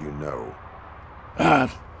what you know.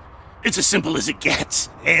 It's as simple as it gets.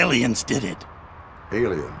 Aliens did it.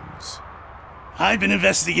 Aliens? I've been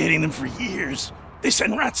investigating them for years. They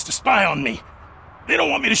send rats to spy on me. They don't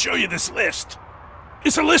want me to show you this list.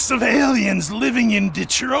 It's a list of aliens living in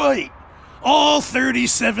Detroit. All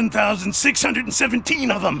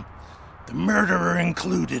 37,617 of them. The murderer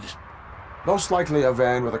included. Most likely a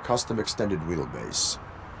van with a custom extended wheelbase.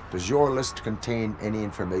 Does your list contain any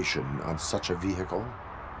information on such a vehicle?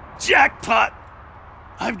 Jackpot!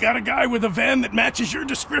 I've got a guy with a van that matches your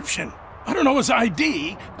description. I don't know his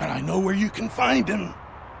ID, but I know where you can find him.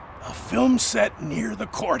 A film set near the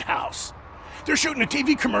courthouse. They're shooting a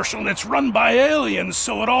TV commercial and it's run by aliens,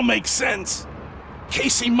 so it all makes sense.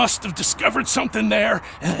 Casey must have discovered something there,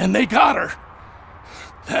 and they got her.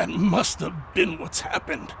 That must have been what's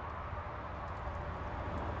happened.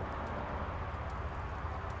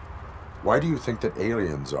 Why do you think that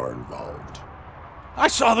aliens are involved? I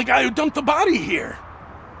saw the guy who dumped the body here.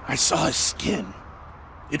 I saw his skin.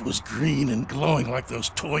 It was green and glowing like those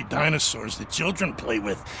toy dinosaurs that children play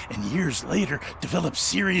with and years later develop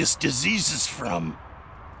serious diseases from.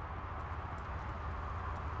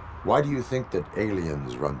 Why do you think that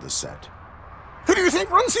aliens run the set? Who do you think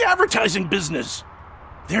runs the advertising business?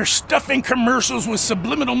 They're stuffing commercials with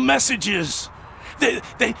subliminal messages.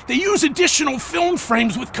 They use additional film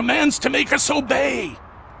frames with commands to make us obey.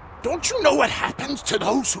 Don't you know what happens to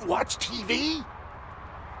those who watch TV?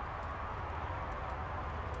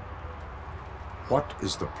 What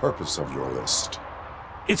is the purpose of your list?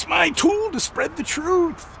 It's my tool to spread the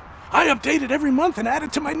truth. I update it every month and add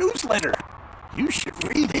it to my newsletter. You should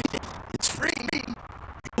read it. It's free.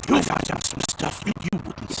 You'll find out some stuff you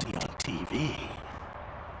wouldn't see on TV.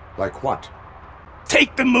 Like what?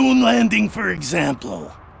 Take the moon landing, for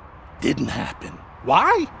example. Didn't happen.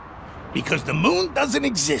 Why? Because the moon doesn't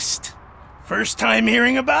exist. First time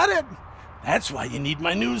hearing about it? That's why you need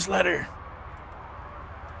my newsletter.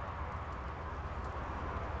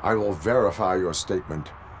 I will verify your statement.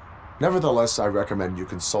 Nevertheless, I recommend you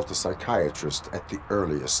consult a psychiatrist at the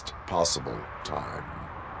earliest possible time.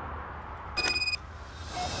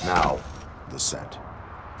 Now, the set.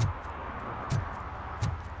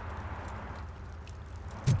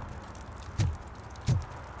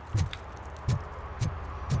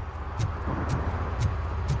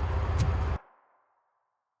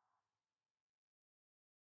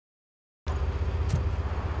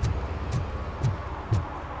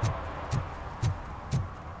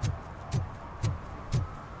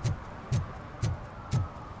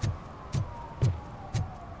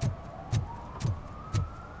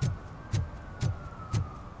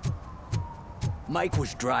 Mike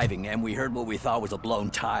was driving and we heard what we thought was a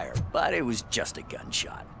blown tire, but it was just a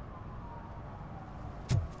gunshot.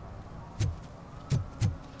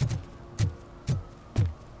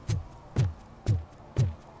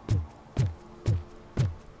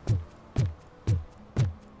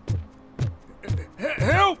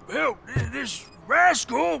 Help! Help! This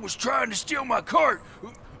rascal was trying to steal my cart.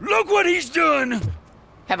 Look what he's done!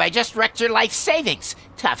 Have I just wrecked your life savings?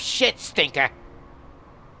 Tough shit, stinker.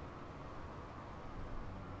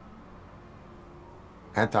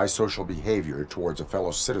 Antisocial behavior towards a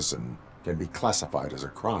fellow citizen can be classified as a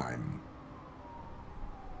crime.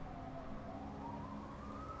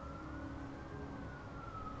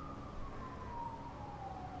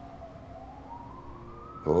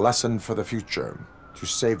 Lesson for the future. To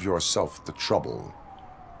save yourself the trouble.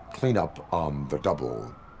 Clean up on the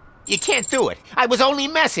double. You can't do it. I was only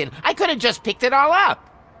messing. I could have just picked it all up.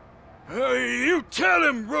 Hey, you tell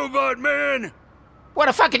him, Robot Man! What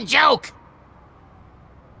a fucking joke!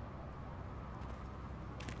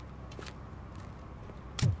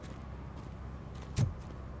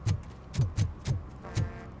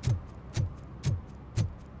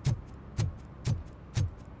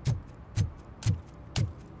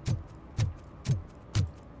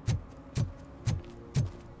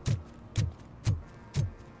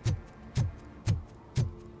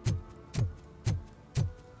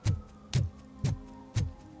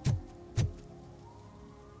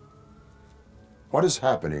 What is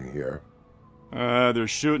happening here? They're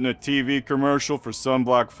shooting a TV commercial for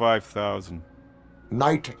Sunblock 5000.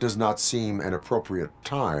 Night does not seem an appropriate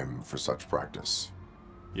time for such practice.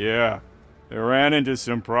 Yeah, they ran into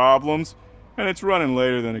some problems, and it's running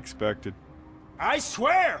later than expected. I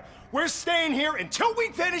swear, we're staying here until we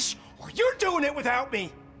finish, or you're doing it without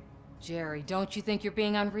me. Jerry, don't you think you're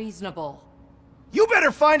being unreasonable? You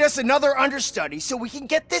better find us another understudy so we can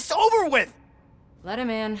get this over with. Let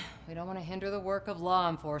him in. We don't want to hinder the work of law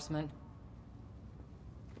enforcement.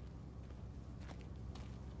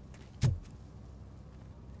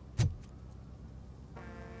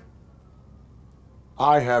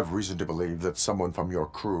 I have reason to believe that someone from your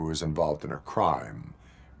crew is involved in a crime.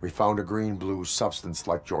 We found a green-blue substance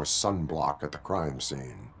like your sunblock at the crime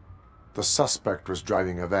scene. The suspect was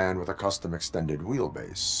driving a van with a custom extended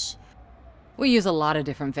wheelbase. We use a lot of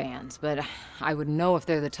different vans, but I would know if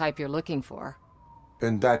they're the type you're looking for.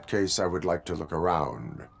 In that case, I would like to look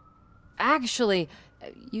around. Actually,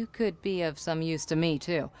 you could be of some use to me,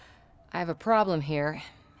 too. I have a problem here,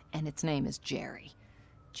 and its name is Jerry.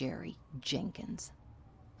 Jerry Jenkins.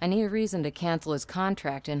 I need a reason to cancel his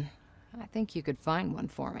contract, and I think you could find one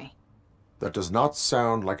for me. That does not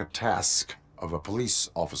sound like a task of a police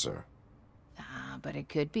officer. but it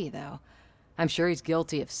could be, though. I'm sure he's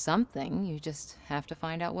guilty of something. You just have to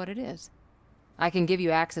find out what it is. I can give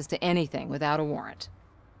you access to anything without a warrant.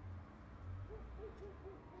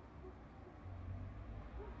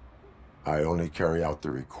 I only carry out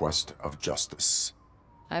the request of justice.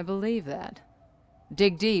 I believe that.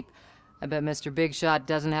 Dig deep. I bet Mr. Big Shot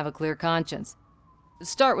doesn't have a clear conscience.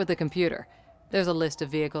 Start with the computer. There's a list of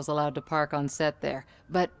vehicles allowed to park on set there,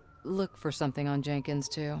 but look for something on Jenkins,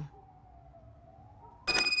 too.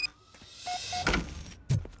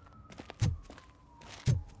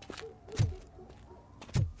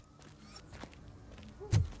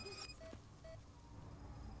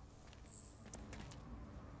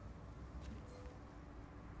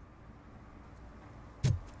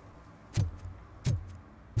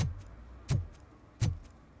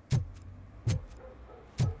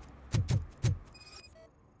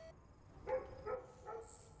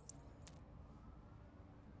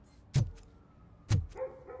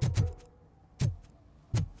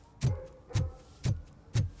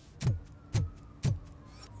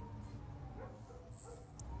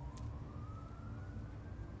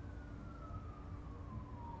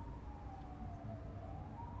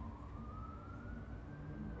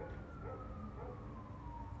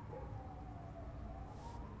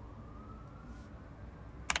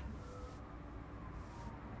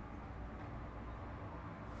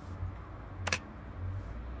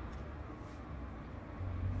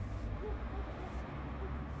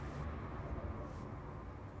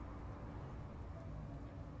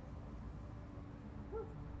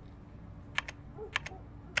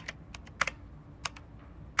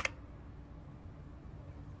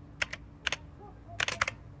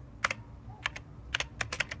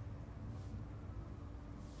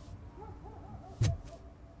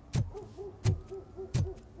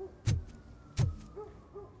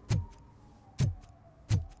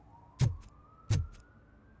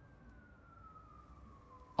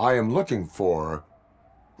 I am looking for...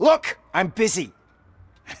 Look, I'm busy.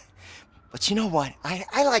 But you know what?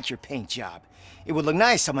 I like your paint job. It would look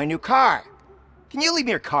nice on my new car. Can you leave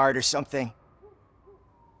me your card or something?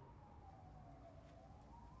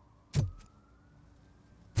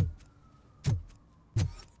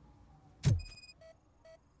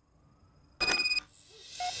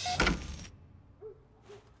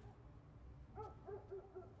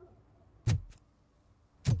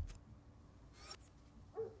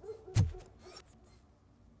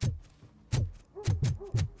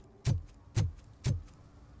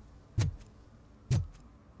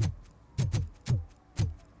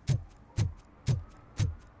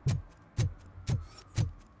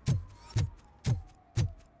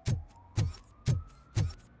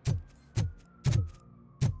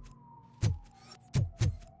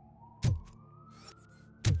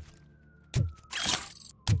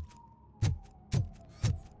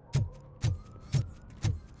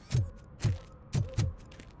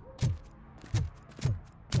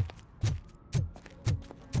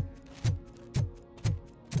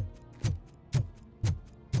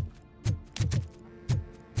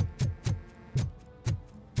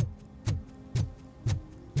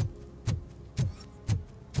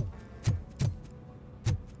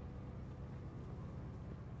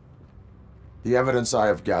 The evidence I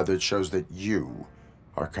have gathered shows that you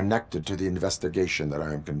are connected to the investigation that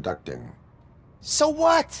I am conducting. So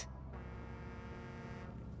what?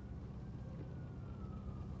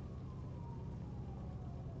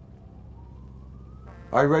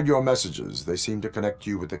 I read your messages. They seem to connect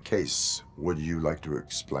you with the case. Would you like to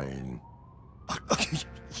explain?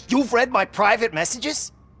 You've read my private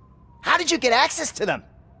messages? How did you get access to them?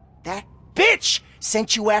 That bitch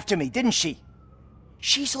sent you after me, didn't she?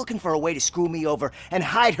 She's looking for a way to screw me over and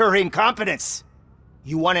hide her incompetence.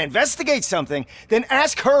 You want to investigate something, then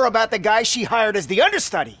ask her about the guy she hired as the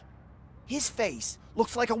understudy. His face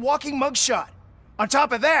looks like a walking mugshot. On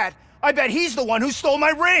top of that, I bet he's the one who stole my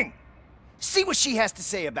ring. See what she has to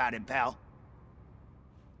say about him, pal.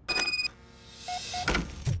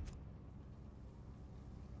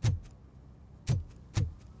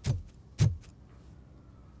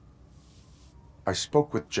 I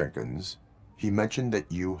spoke with Jenkins. He mentioned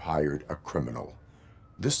that you hired a criminal.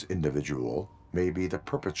 This individual may be the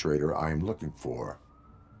perpetrator I am looking for.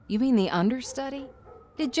 You mean the understudy?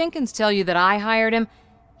 Did Jenkins tell you that I hired him?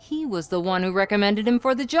 He was the one who recommended him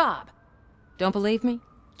for the job. Don't believe me?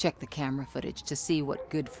 Check the camera footage to see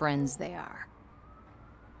what good friends they are.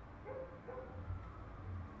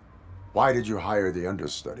 Why did you hire the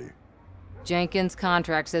understudy? Jenkins'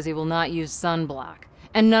 contract says he will not use sunblock,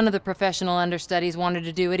 and none of the professional understudies wanted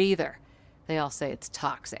to do it either. They all say it's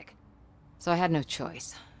toxic. So I had no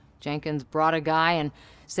choice. Jenkins brought a guy and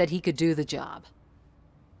said he could do the job.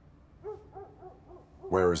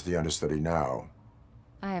 Where is the understudy now?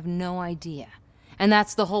 I have no idea. And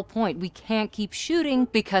that's the whole point. We can't keep shooting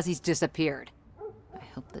because he's disappeared. I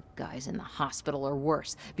hope the guy's in the hospital or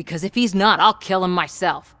worse, because if he's not, I'll kill him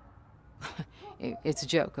myself. It's a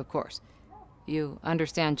joke, of course. You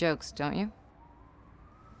understand jokes, don't you?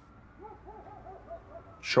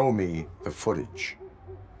 Show me the footage.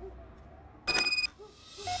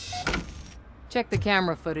 Check the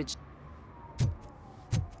camera footage.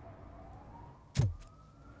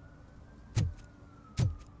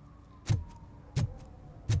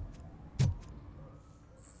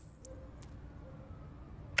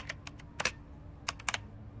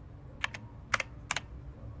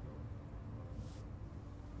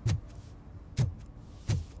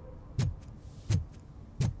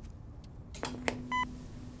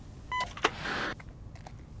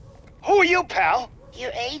 Who are you, pal?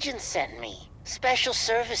 Your agent sent me. Special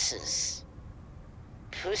services.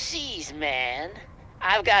 Pussies, man.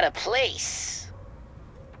 I've got a place.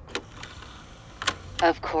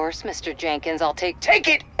 Of course, Mr. Jenkins, I'll take... Take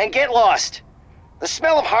it and get lost. The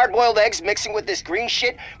smell of hard-boiled eggs mixing with this green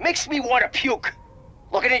shit makes me want to puke.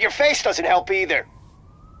 Looking at your face doesn't help either.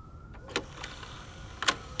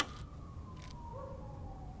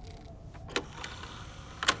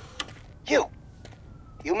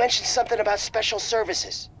 You mentioned something about special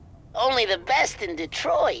services. Only the best in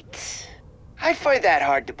Detroit. I find that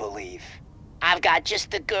hard to believe. I've got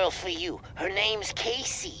just the girl for you. Her name's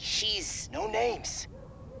Casey. She's... No names.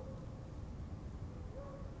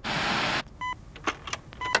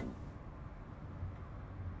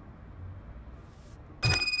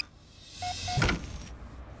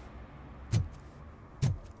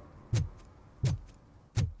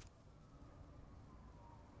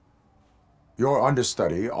 Your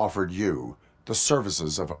understudy offered you the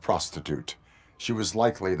services of a prostitute. She was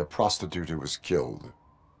likely the prostitute who was killed.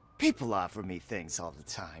 People offer me things all the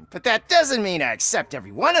time, but that doesn't mean I accept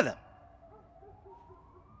every one of them.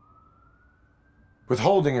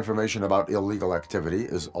 Withholding information about illegal activity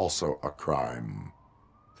is also a crime.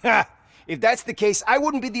 Ha! If that's the case, I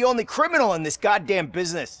wouldn't be the only criminal in this goddamn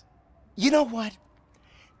business. You know what?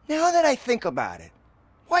 Now that I think about it,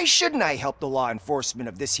 why shouldn't I help the law enforcement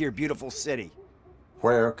of this here beautiful city?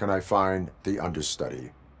 Where can I find the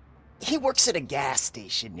understudy? He works at a gas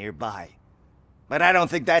station nearby. But I don't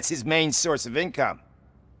think that's his main source of income.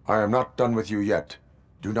 I am not done with you yet.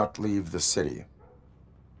 Do not leave the city.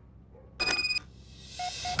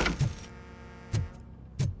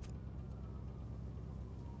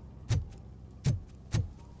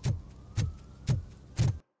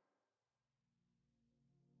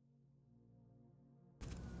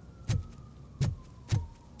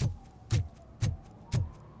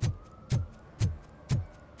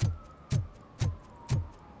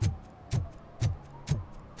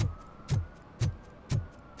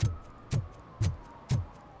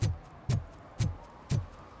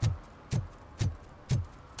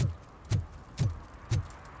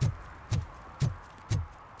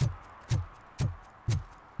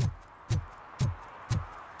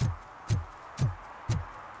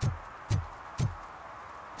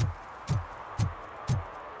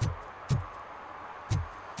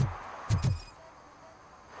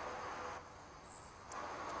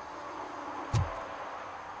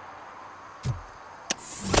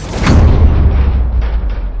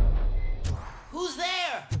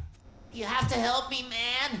 You have to help me,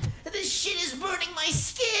 man. This shit is burning my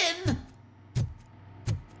skin.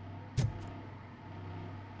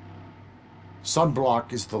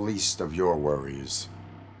 Sunblock is the least of your worries.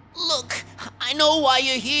 Look, I know why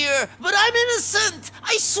you're here, but I'm innocent.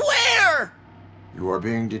 I swear. You are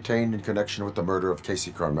being detained in connection with the murder of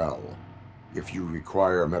Casey Carmel. If you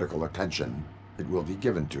require medical attention, it will be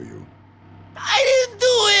given to you. I didn't do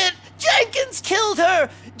it! Jenkins killed her!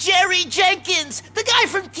 Jerry Jenkins, the guy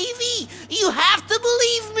from TV! You have to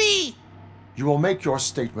believe me! You will make your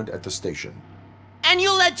statement at the station. And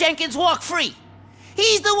you'll let Jenkins walk free!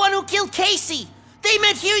 He's the one who killed Casey! They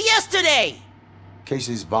met here yesterday!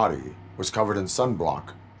 Casey's body was covered in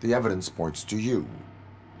sunblock. The evidence points to you.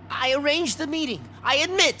 I arranged the meeting, I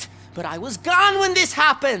admit, but I was gone when this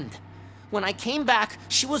happened. When I came back,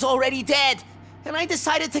 she was already dead, and I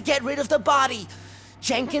decided to get rid of the body.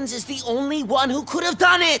 Jenkins is the only one who could have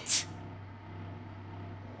done it!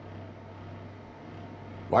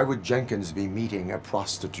 Why would Jenkins be meeting a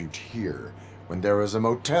prostitute here when there is a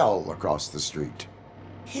motel across the street?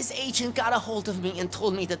 His agent got a hold of me and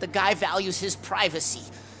told me that the guy values his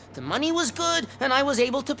privacy. The money was good, and I was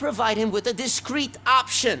able to provide him with a discreet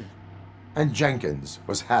option. And Jenkins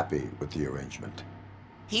was happy with the arrangement.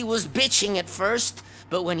 He was bitching at first,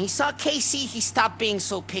 but when he saw Casey, he stopped being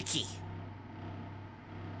so picky.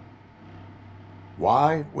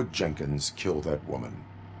 Why would Jenkins kill that woman?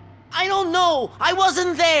 I don't know. I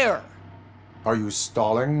wasn't there. Are you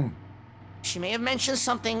stalling? She may have mentioned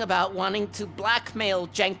something about wanting to blackmail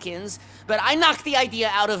Jenkins, but I knocked the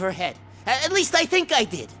idea out of her head. At least I think I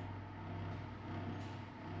did.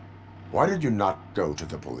 Why did you not go to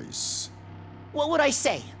the police? What would I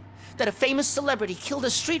say? That a famous celebrity killed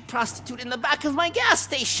a street prostitute in the back of my gas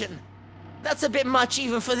station? That's a bit much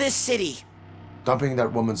even for this city. Dumping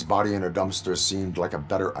that woman's body in a dumpster seemed like a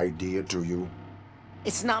better idea to you?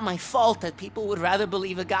 It's not my fault that people would rather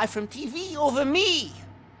believe a guy from TV over me.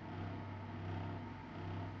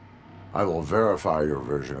 I will verify your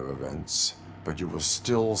version of events, but you will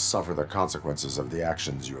still suffer the consequences of the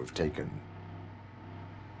actions you have taken.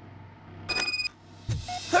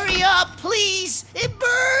 Hurry up, please! It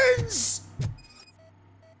burns!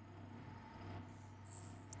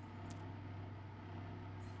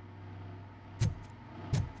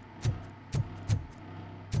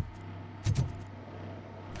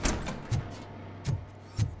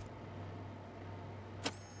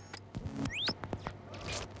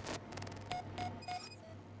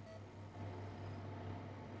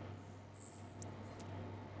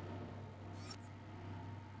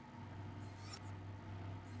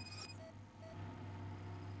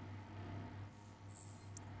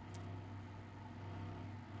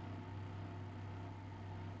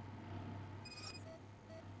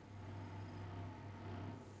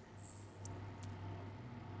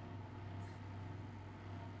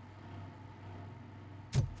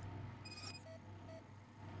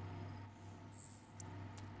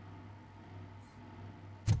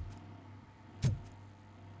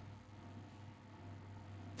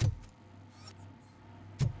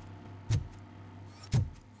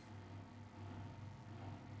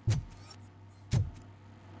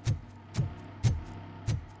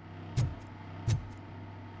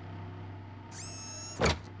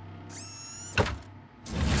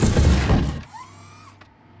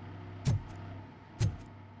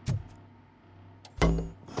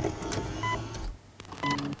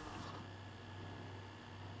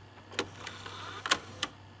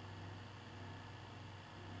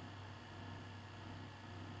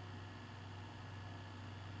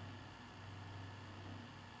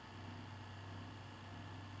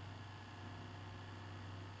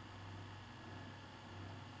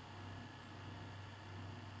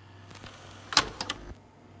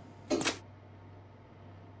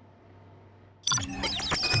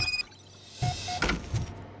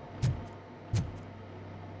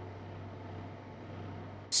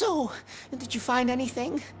 So, did you find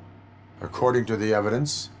anything? According to the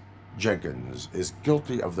evidence, Jenkins is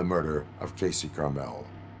guilty of the murder of Casey Carmel.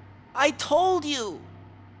 I told you!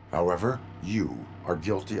 However, you are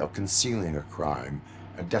guilty of concealing a crime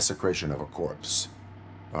and desecration of a corpse.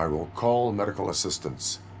 I will call medical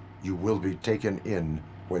assistance. You will be taken in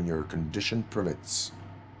when your condition permits.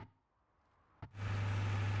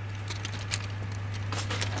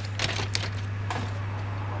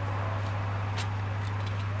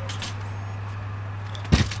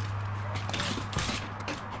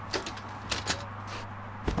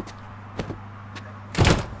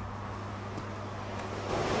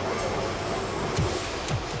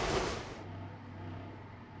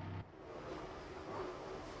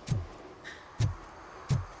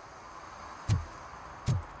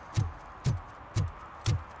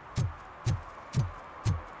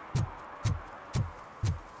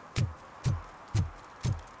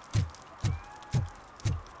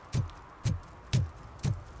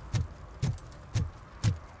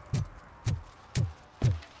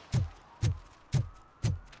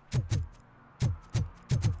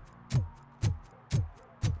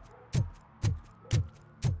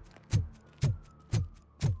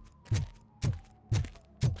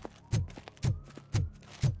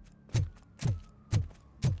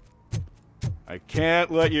 I can't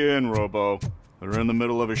let you in, Robo. They're in the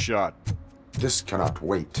middle of a shot. This cannot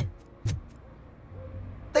wait.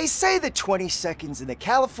 They say that 20 seconds in the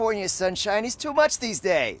California sunshine is too much these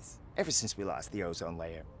days. Ever since we lost the ozone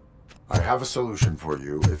layer. I have a solution for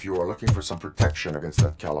you if you are looking for some protection against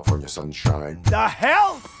that California sunshine. The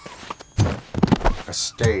hell? A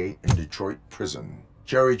stay in Detroit prison.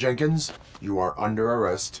 Jerry Jenkins, you are under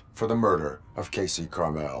arrest for the murder of Casey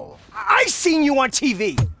Carmel. I seen you on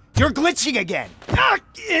TV. You're glitching again. Ah,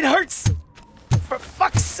 it hurts. For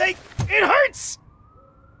fuck's sake, it hurts.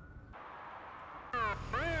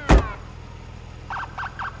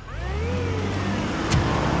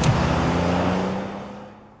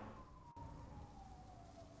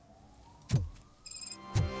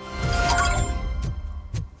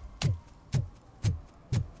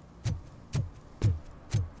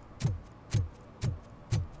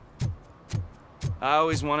 I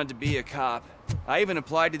always wanted to be a cop. I even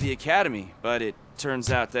applied to the academy, but it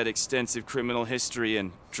turns out that extensive criminal history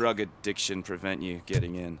and drug addiction prevent you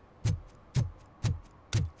getting in.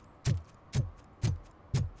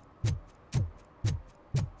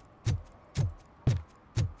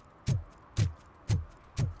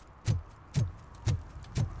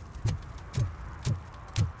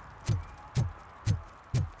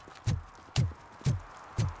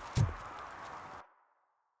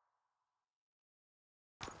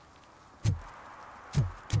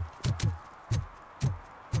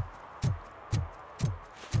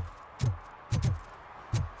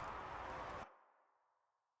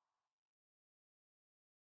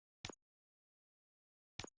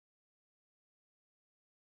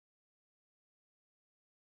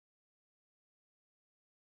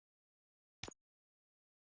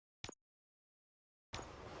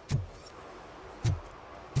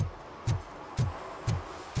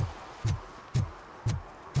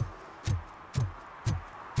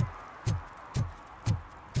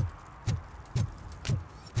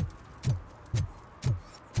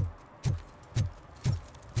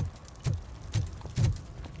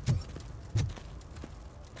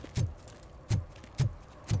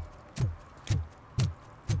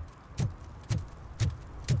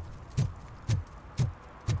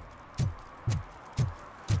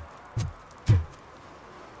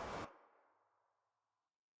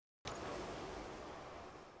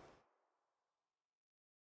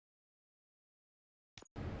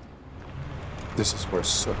 This is where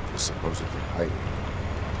Soot is supposedly hiding.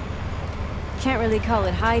 Can't really call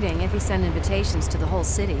it hiding if he sent invitations to the whole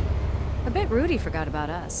city. I bet Rudy forgot about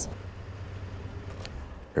us.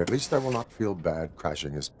 At least I will not feel bad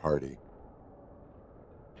crashing his party.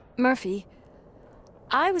 Murphy,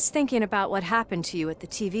 I was thinking about what happened to you at the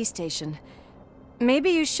TV station. Maybe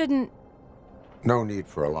you shouldn't... No need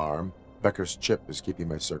for alarm. Becker's chip is keeping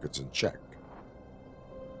my circuits in check.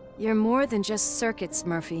 You're more than just circuits,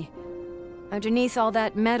 Murphy. Underneath all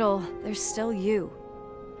that metal, there's still you.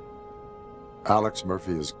 Alex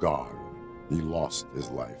Murphy is gone. He lost his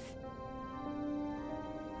life.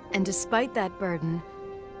 And despite that burden,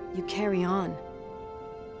 you carry on.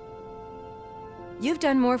 You've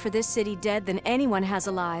done more for this city dead than anyone has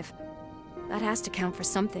alive. That has to count for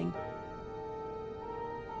something.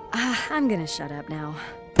 I'm gonna shut up now.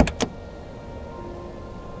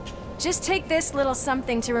 Just take this little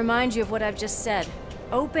something to remind you of what I've just said.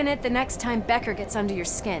 Open it the next time Becker gets under your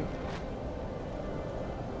skin.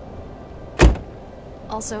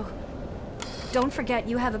 Also, don't forget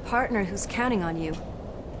you have a partner who's counting on you.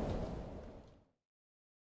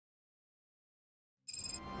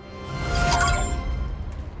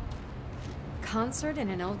 Concert in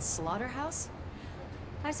an old slaughterhouse?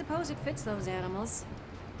 I suppose it fits those animals.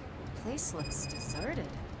 Place looks deserted.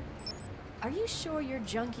 Are you sure your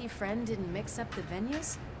junkie friend didn't mix up the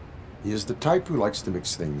venues? He is the type who likes to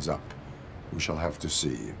mix things up. We shall have to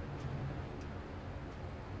see.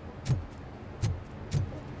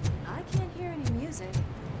 I can't hear any music.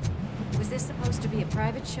 Was this supposed to be a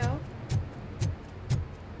private show?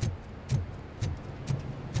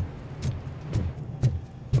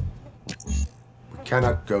 We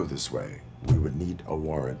cannot go this way. We would need a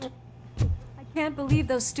warrant. I can't believe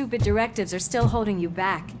those stupid directives are still holding you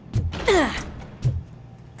back.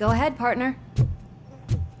 Go ahead, partner.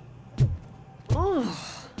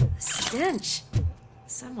 Oh, the stench.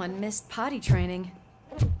 Someone missed potty training.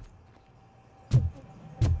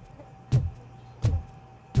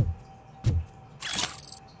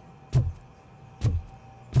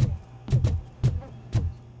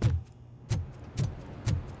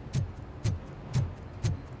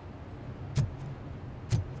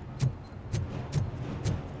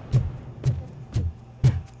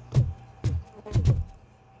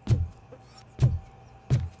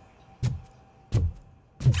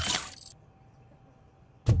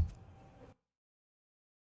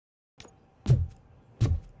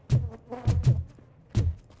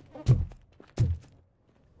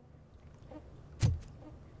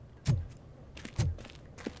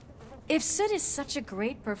 If Soot is such a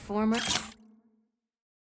great performer...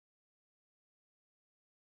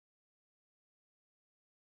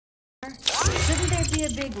 shouldn't there be a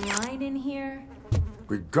big line in here?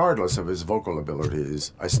 Regardless of his vocal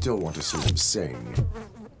abilities, I still want to see him sing.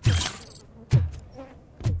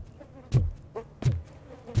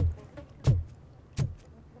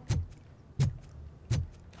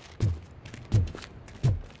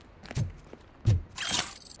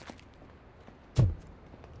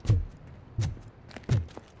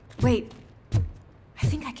 Wait, I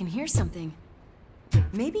think I can hear something.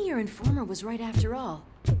 Maybe your informer was right after all.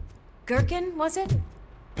 Gherkin, was it?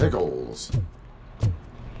 Pickles.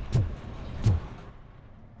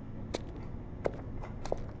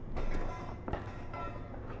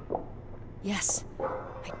 Yes.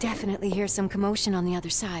 I definitely hear some commotion on the other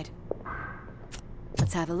side.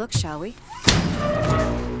 Let's have a look, shall we?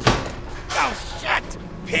 Oh, shit!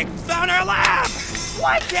 Pigs on our lab!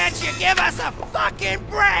 Why can't you give us a fucking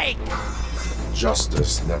break?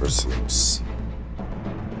 Justice never sleeps.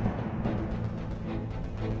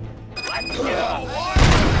 Let's go!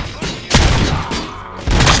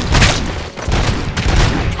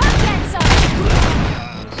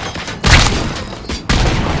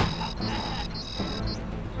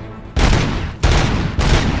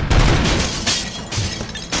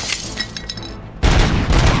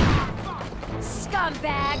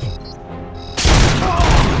 Scumbag!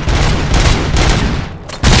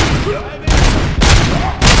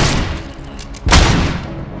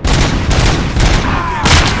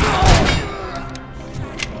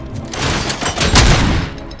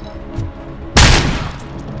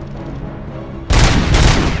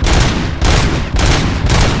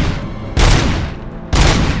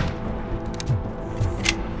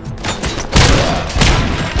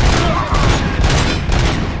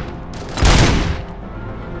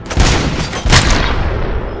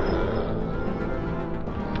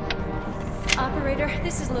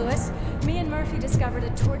 This is Lewis. Me and Murphy discovered a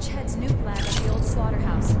Torchhead's nuke lab at the old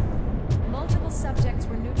slaughterhouse. Multiple subjects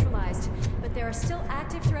were neutralized, but there are still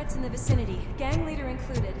active threats in the vicinity, gang leader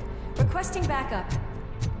included. Requesting backup.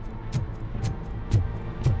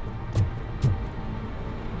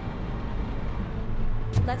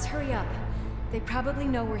 Let's hurry up. They probably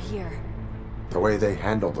know we're here. The way they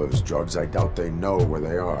handle those drugs, I doubt they know where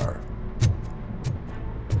they are.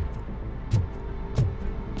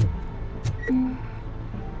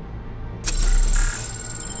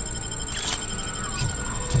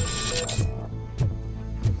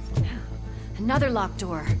 Another locked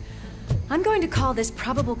door. I'm going to call this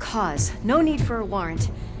probable cause. No need for a warrant.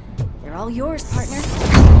 They're all yours, partner.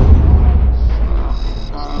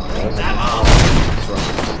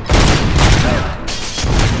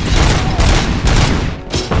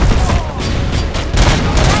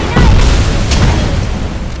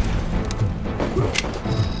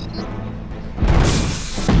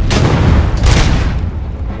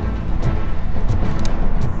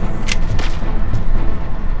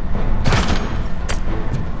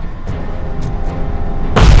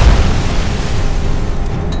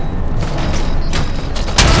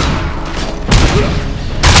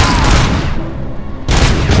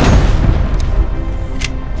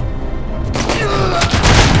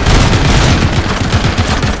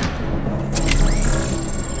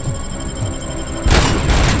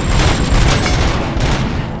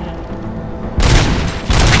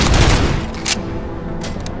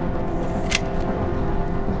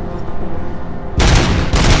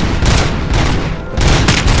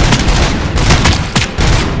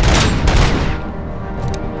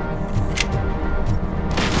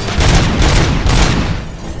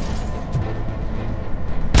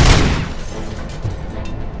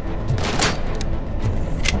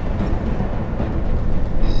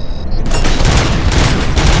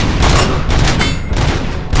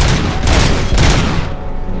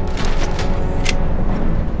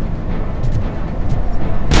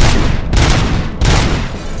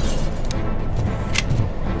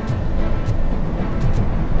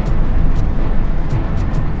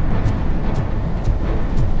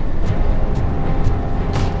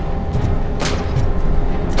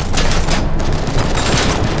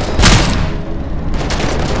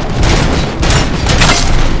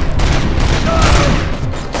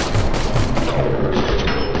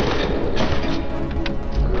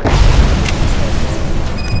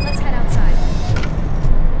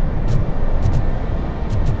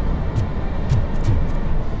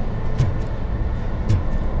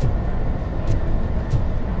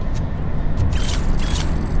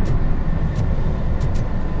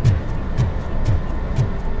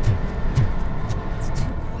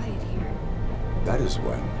 That is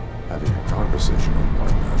when having a conversational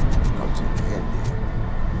partner comes in handy.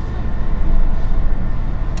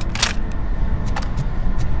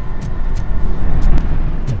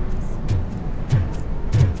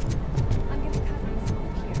 I'm gonna cover you from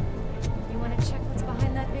over here. You wanna check what's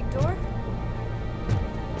behind that big door?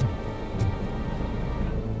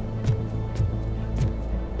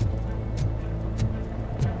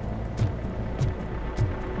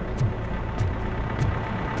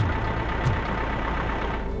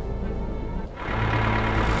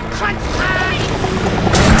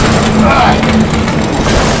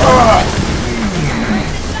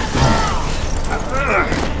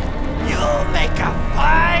 You'll make a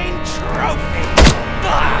fine trophy!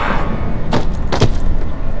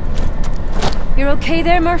 You're okay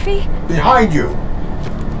there, Murphy? Behind you!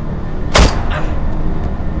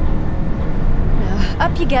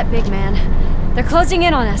 Up you get, big man. They're closing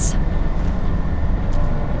in on us.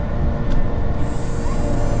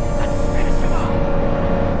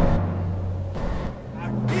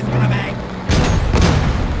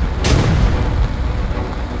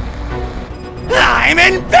 I'm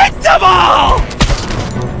invincible!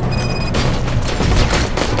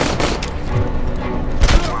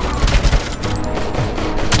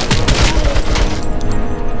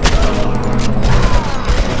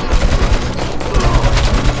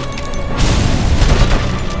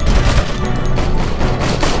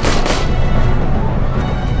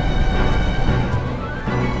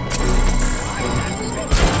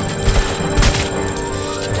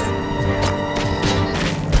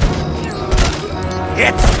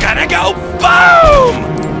 It's gonna go boom!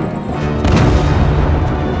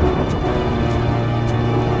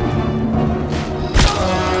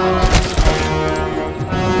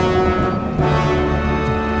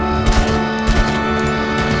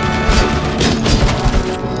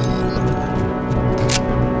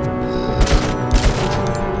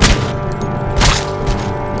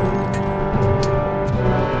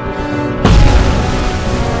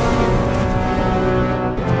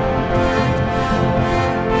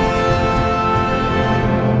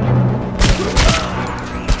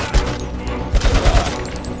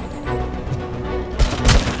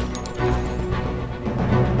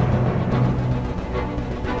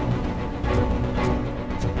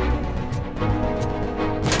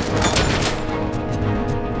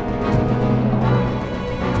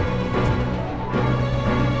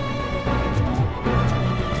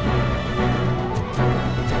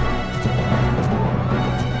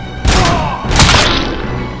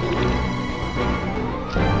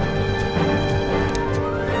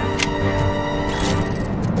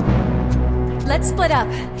 Let's split up.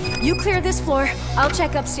 You clear this floor, I'll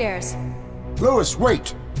check upstairs. Lewis,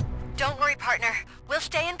 wait! Don't worry, partner. We'll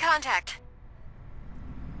stay in contact.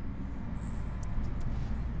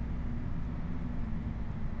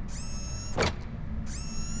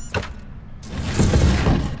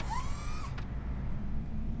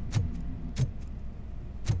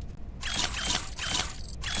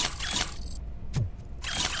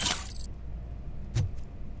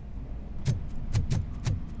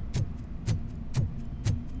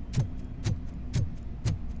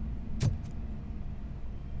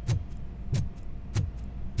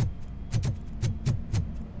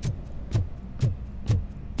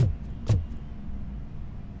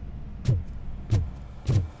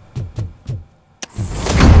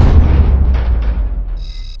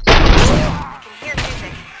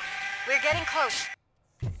 Getting close.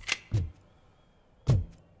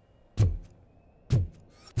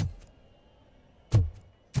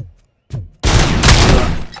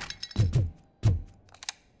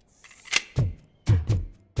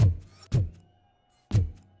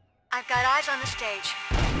 I've got eyes on the stage.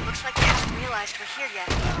 Looks like they haven't realized we're here yet.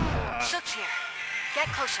 Soot's here. Get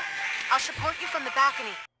closer. I'll support you from the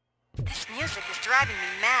balcony. This music is driving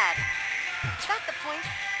me mad. Is that the point?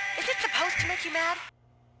 Is it supposed to make you mad?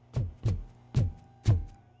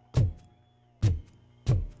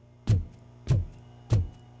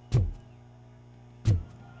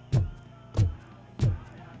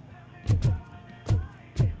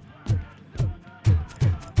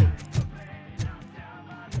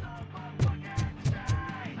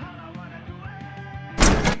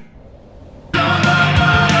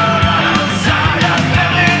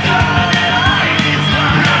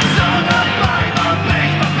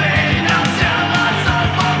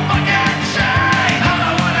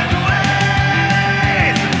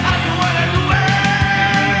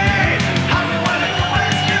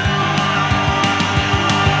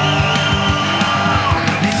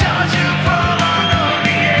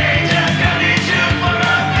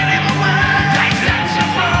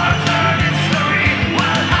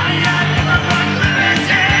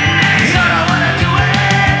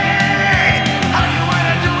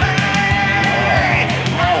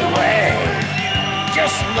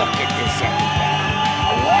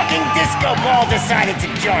 Ball decided to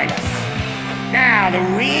join us. Now the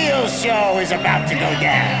real show is about to go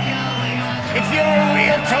down. If you're a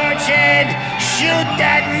real torchhead, shoot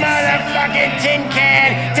that motherfucking tin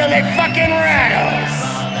can till it fucking rattles.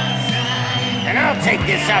 And I'll take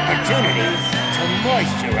this opportunity to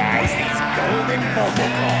moisturize these golden vocal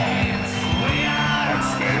cords. Let's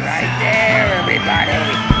stay right there,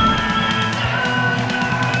 everybody.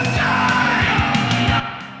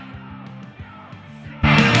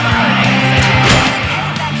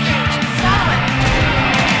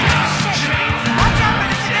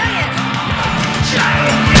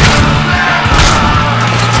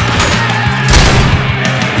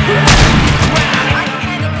 I can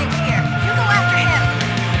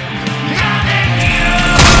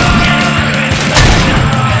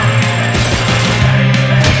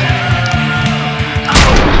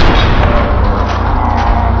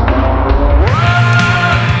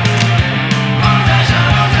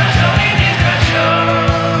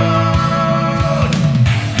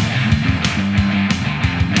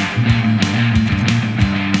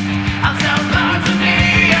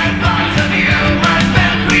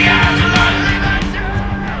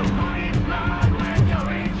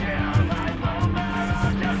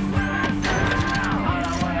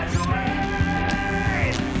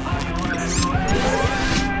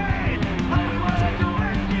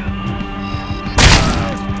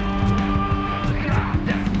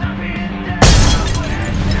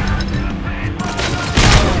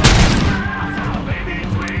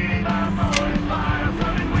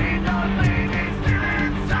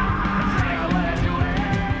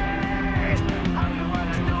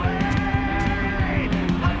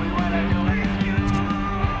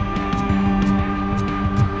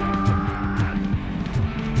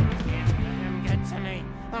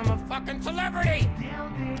celebrity!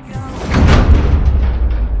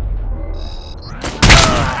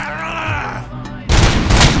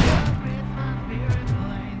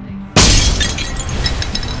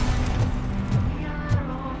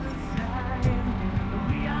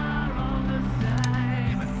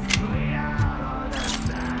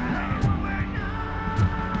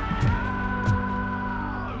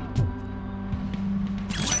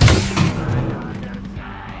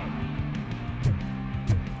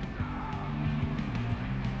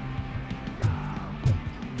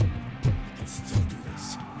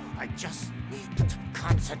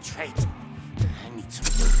 Concentrate. I need some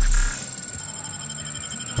food.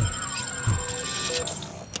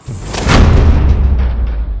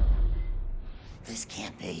 This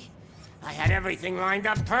can't be. I had everything lined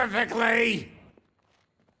up perfectly.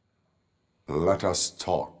 Let us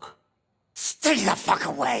talk. Stay the fuck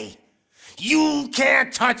away. You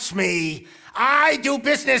can't touch me. I do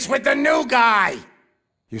business with the new guy.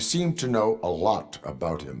 You seem to know a lot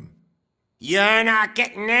about him. You're not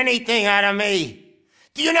getting anything out of me.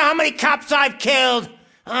 Do you know how many cops I've killed?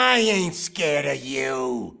 I ain't scared of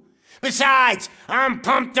you. Besides, I'm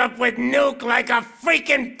pumped up with nuke like a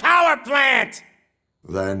freaking power plant!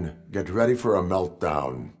 Then get ready for a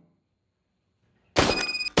meltdown.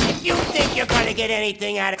 If you think you're gonna get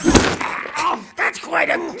anything out of... Oh, that's quite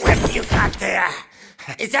a grip you got there.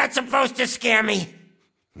 Is that supposed to scare me?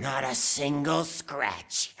 Not a single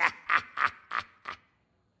scratch.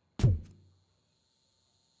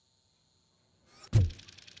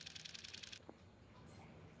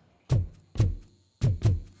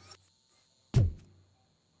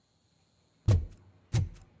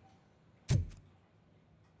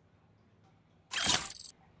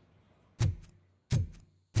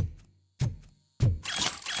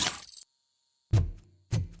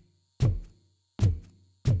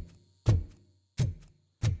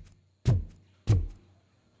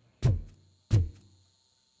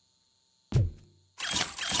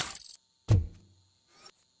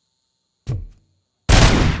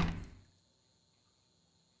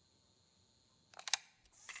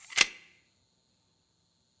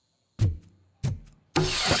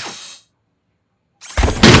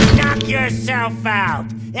 Knock yourself out.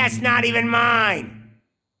 That's not even mine.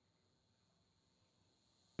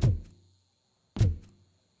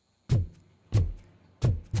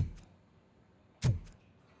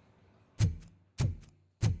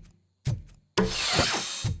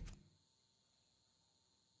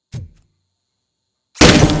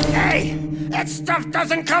 Hey, that stuff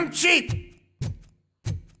doesn't come cheap.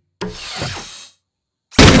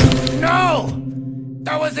 No!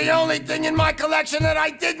 That was the only thing in my collection that I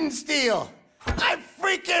didn't steal! I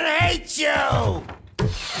freaking hate you!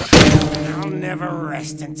 I'll never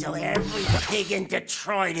rest until every pig in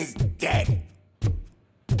Detroit is dead.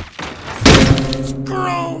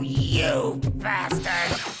 Screw you,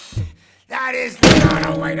 bastard! That is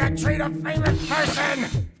not a way to treat a famous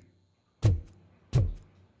person!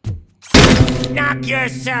 Knock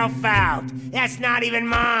yourself out! That's not even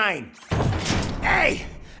mine! Hey!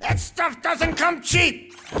 That stuff doesn't come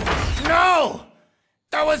cheap! No!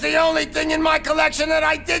 That was the only thing in my collection that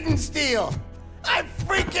I didn't steal! I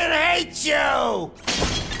freaking hate you!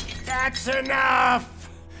 That's enough!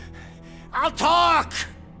 I'll talk!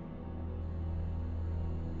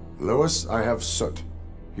 Lewis, I have Soot.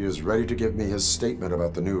 He is ready to give me his statement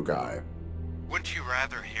about the new guy. Wouldn't you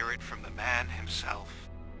rather hear it from the man himself?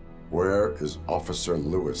 Where is Officer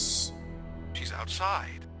Lewis? She's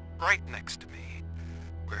outside, right next to me.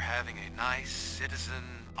 We're having a nice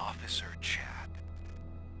citizen-officer chat.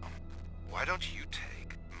 Why don't you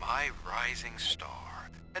take my rising star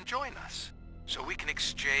and join us, so we can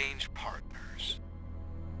exchange partners?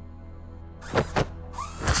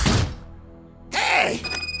 Hey!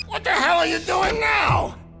 What the hell are you doing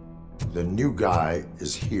now? The new guy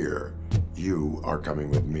is here. You are coming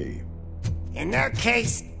with me. In that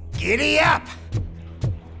case, giddy up!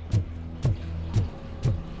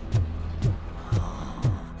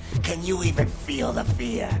 Can you even feel the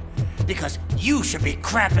fear? Because you should be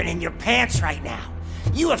crapping in your pants right now.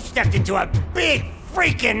 You have stepped into a big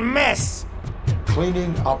freaking mess!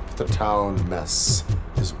 Cleaning up the town mess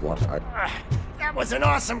is what I... That was an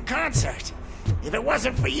awesome concert. If it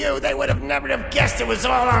wasn't for you, they would have never have guessed it was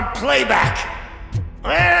all on playback.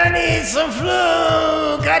 When I need some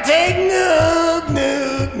fluke, I take nuke,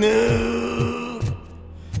 nuke, nuke.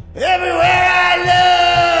 Everywhere I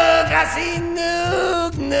look, I see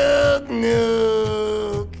nuke, nuke,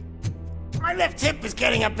 nuke. My left hip is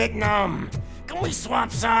getting a bit numb. Can we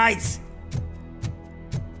swap sides?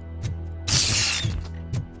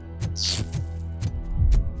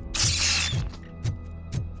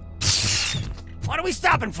 What are we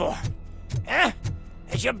stopping for? Huh?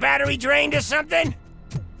 Is your battery drained or something?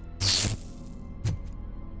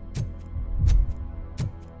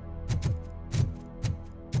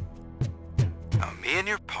 Now, me and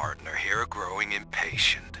your partner here are growing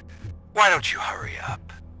impatient. Why don't you hurry up?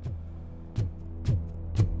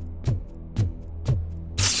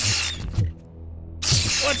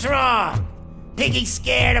 What's wrong? Piggy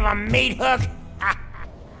scared of a meat hook?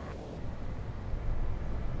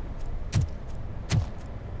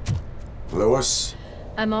 Lewis,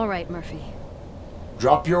 I'm all right, Murphy.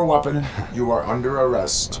 drop your weapon. You are under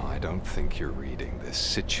arrest. I don't think you're reading this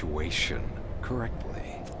situation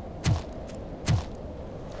correctly.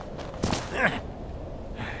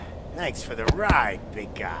 Thanks for the ride,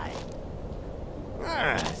 big guy.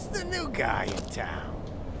 It's the new guy in town.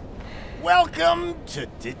 Welcome to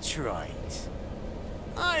Detroit.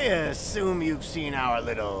 I assume you've seen our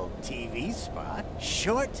little TV spot.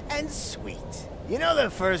 Short and sweet. You know the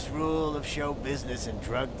first rule of show business and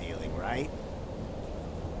drug dealing, right?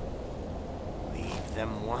 Leave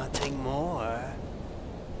them wanting more.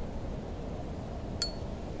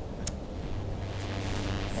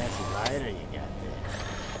 That's a lighter you got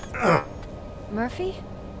there. Murphy?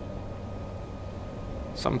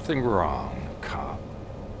 Something wrong, cop.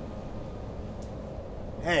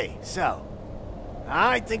 Hey, so,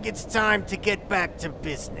 I think it's time to get back to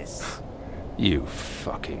business. You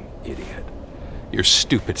fucking idiot. Your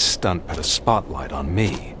stupid stunt put a spotlight on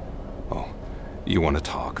me. Oh, you want to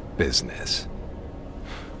talk business?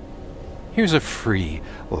 Here's a free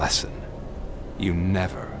lesson. You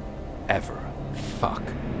never, ever fuck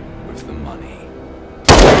with the money.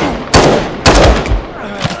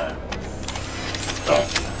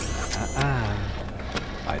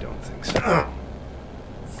 I don't think so.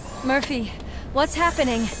 Murphy, what's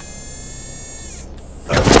happening?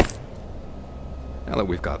 Now that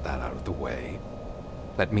we've got that out of the way,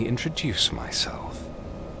 let me introduce myself.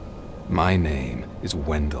 My name is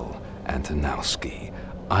Wendell Antonowski.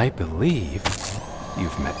 I believe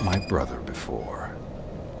you've met my brother before.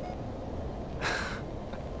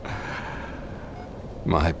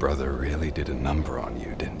 My brother really did a number on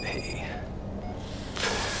you, didn't he?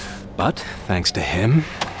 But thanks to him,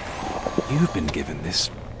 you've been given this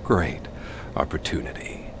great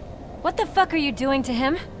opportunity. What the fuck are you doing to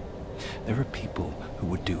him? There are people who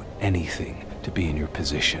would do anything to be in your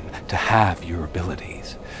position, to have your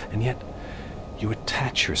abilities, and yet you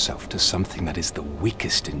attach yourself to something that is the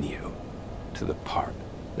weakest in you, to the part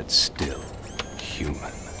that's still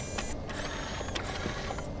human.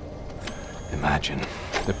 Imagine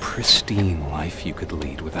the pristine life you could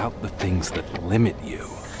lead without the things that limit you.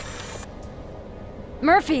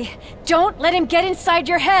 Murphy, don't let him get inside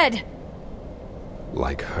your head!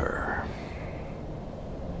 Like her.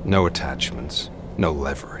 No attachments, no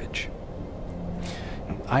leverage.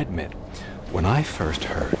 I admit, when I first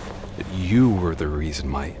heard that you were the reason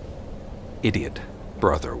my idiot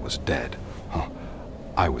brother was dead,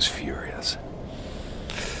 I was furious.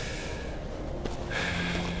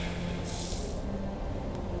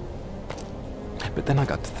 But then I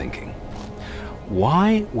got to thinking,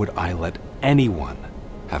 why would I let anyone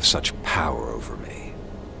have such power over me?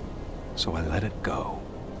 So I let it go.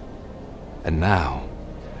 And now,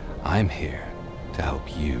 I'm here to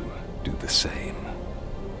help you do the same.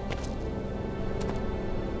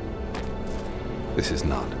 This is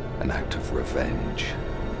not an act of revenge.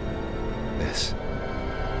 This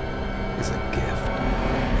is a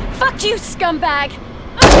gift. Fuck you, scumbag!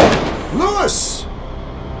 Lewis!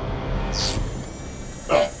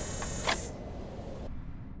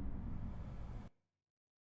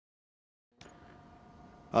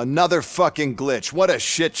 Another fucking glitch. What a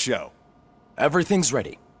shit show. Everything's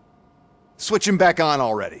ready. Switch him back on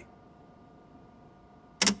already.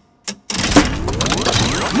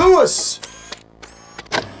 Lewis!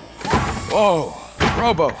 Whoa,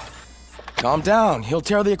 Robo. Calm down. He'll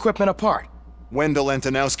tear the equipment apart. Wendell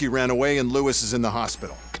Antonowski ran away and Lewis is in the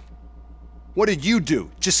hospital. What did you do?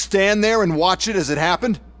 Just stand there and watch it as it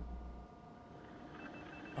happened?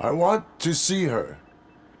 I want to see her.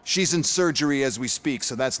 She's in surgery as we speak,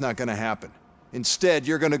 so that's not gonna happen. Instead,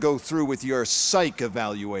 you're gonna go through with your psych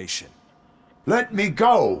evaluation. Let me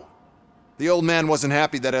go! The old man wasn't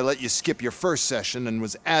happy that I let you skip your first session and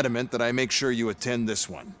was adamant that I make sure you attend this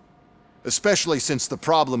one. Especially since the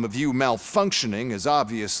problem of you malfunctioning is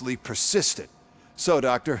obviously persistent. So,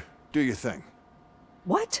 Doctor, do your thing.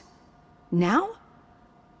 What? Now?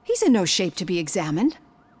 He's in no shape to be examined.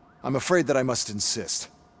 I'm afraid that I must insist.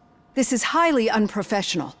 This is highly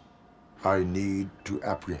unprofessional. I need to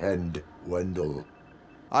apprehend Wendell.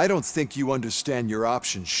 I don't think you understand your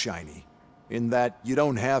options, Shiny. In that you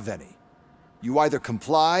don't have any. You either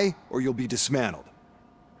comply, or you'll be dismantled.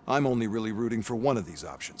 I'm only really rooting for one of these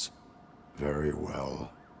options. Very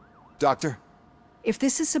well. Doctor? If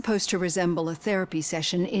this is supposed to resemble a therapy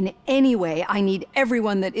session in any way, I need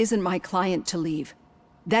everyone that isn't my client to leave.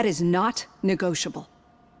 That is not negotiable.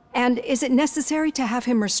 And is it necessary to have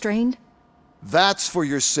him restrained? That's for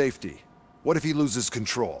your safety. What if he loses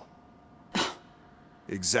control?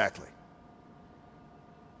 Exactly.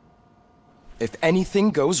 If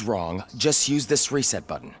anything goes wrong, just use this reset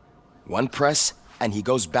button. One press, and he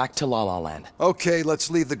goes back to La La Land. Okay,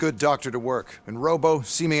 let's leave the good doctor to work. And Robo,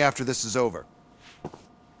 see me after this is over.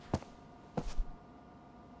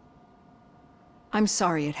 I'm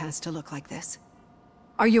sorry it has to look like this.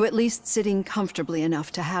 Are you at least sitting comfortably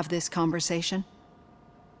enough to have this conversation?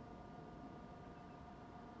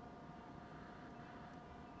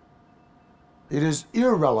 It is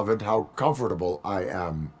irrelevant how comfortable I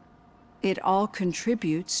am. It all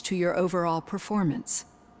contributes to your overall performance.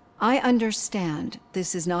 I understand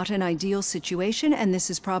this is not an ideal situation, and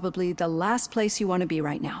this is probably the last place you want to be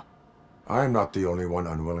right now. I'm not the only one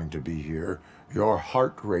unwilling to be here. Your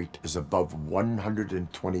heart rate is above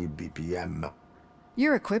 120 BPM.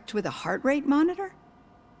 You're equipped with a heart rate monitor?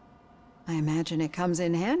 I imagine it comes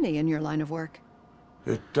in handy in your line of work.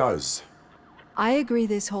 It does. I agree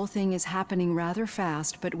this whole thing is happening rather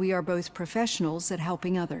fast, but we are both professionals at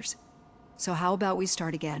helping others. So how about we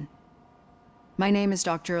start again? My name is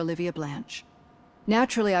Dr. Olivia Blanche.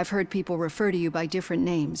 Naturally, I've heard people refer to you by different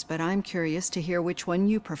names, but I'm curious to hear which one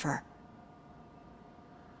you prefer.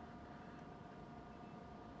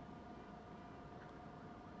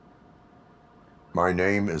 My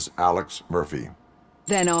name is Alex Murphy.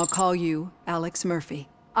 Then I'll call you Alex Murphy.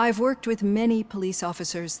 I've worked with many police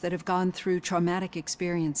officers that have gone through traumatic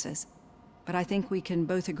experiences, but I think we can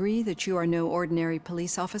both agree that you are no ordinary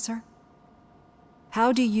police officer.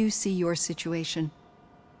 How do you see your situation?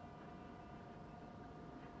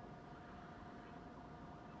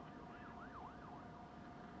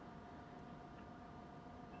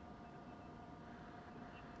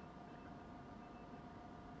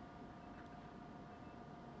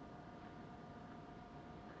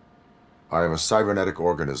 I am a cybernetic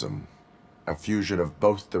organism, a fusion of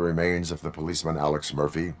both the remains of the policeman Alex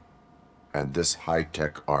Murphy and this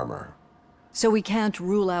high-tech armor. So we can't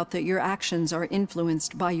rule out that your actions are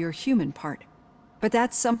influenced by your human part. But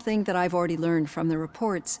that's something that I've already learned from the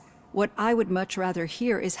reports. What I would much rather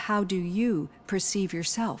hear is how do you perceive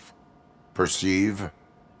yourself? Perceive?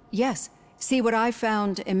 Yes. See, what I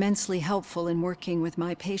found immensely helpful in working with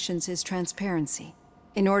my patients is transparency.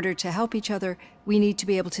 In order to help each other, we need to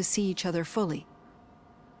be able to see each other fully.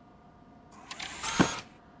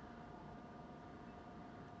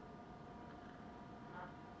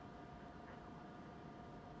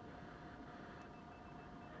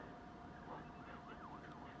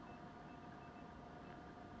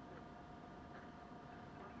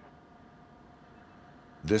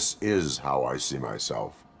 This is how I see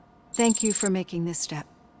myself. Thank you for making this step.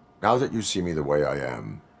 Now that you see me the way I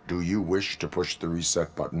am, do you wish to push the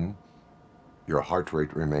reset button? Your heart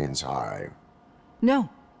rate remains high. No,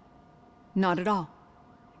 not at all.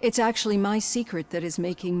 It's actually my secret that is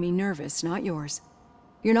making me nervous, not yours.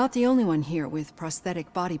 You're not the only one here with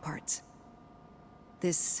prosthetic body parts.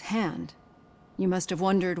 This hand, you must have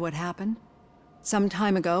wondered what happened. Some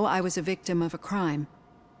time ago, I was a victim of a crime.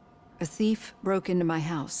 A thief broke into my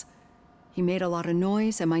house. He made a lot of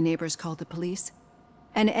noise and my neighbors called the police.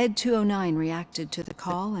 And Ed 209 reacted to the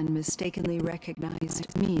call and mistakenly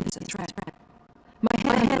recognized me as a threat.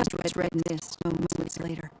 My hand was red mist moments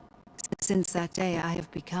later. Since that day, I have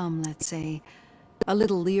become, let's say, a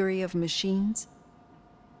little leery of machines.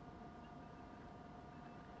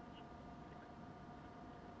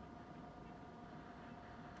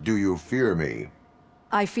 Do you fear me?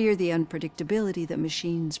 I fear the unpredictability that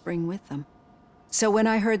machines bring with them. So when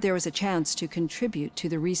I heard there was a chance to contribute to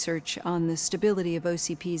the research on the stability of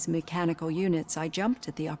OCP's mechanical units, I jumped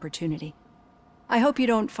at the opportunity. I hope you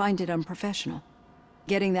don't find it unprofessional.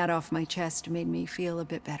 Getting that off my chest made me feel a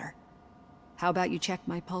bit better. How about you check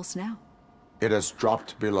my pulse now? It has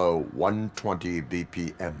dropped below 120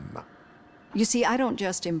 BPM. You see, I don't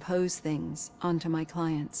just impose things onto my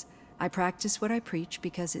clients. I practice what I preach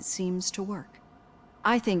because it seems to work.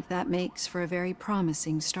 I think that makes for a very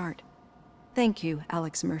promising start. Thank you,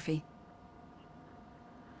 Alex Murphy.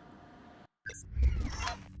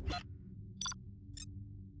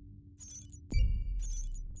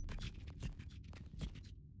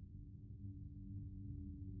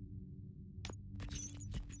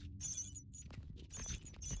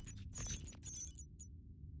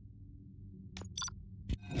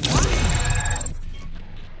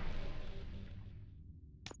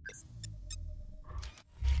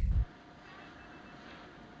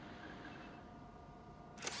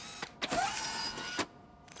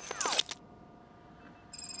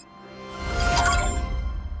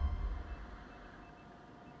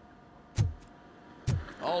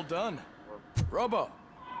 All done. Robo,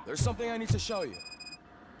 there's something I need to show you.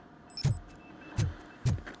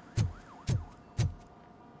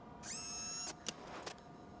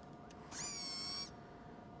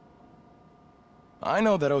 I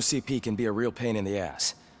know that OCP can be a real pain in the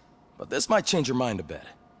ass, but this might change your mind a bit.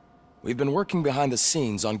 We've been working behind the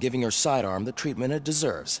scenes on giving your sidearm the treatment it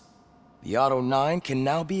deserves. The Auto 9 can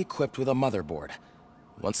now be equipped with a motherboard.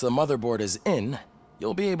 Once the motherboard is in,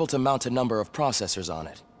 you'll be able to mount a number of processors on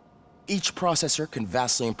it. Each processor can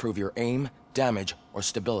vastly improve your aim, damage, or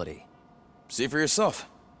stability. See for yourself.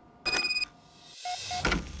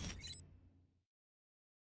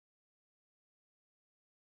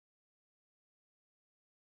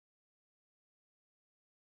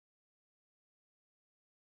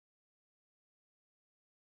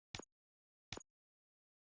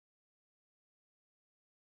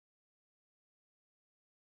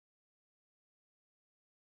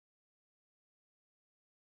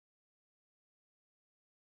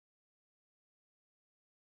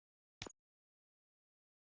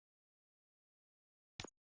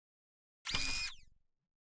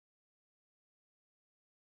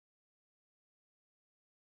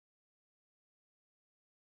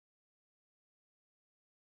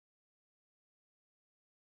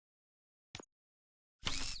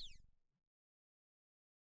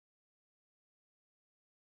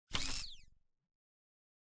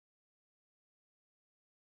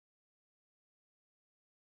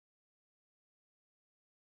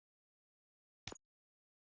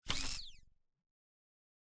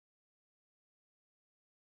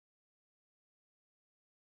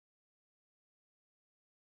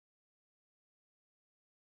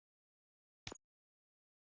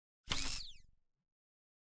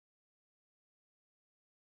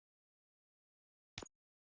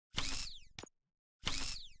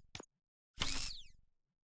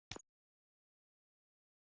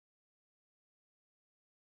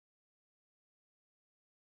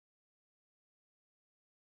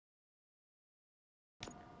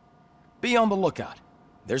 Be on the lookout.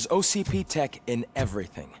 There's OCP tech in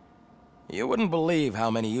everything. You wouldn't believe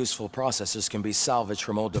how many useful processors can be salvaged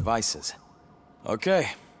from old devices.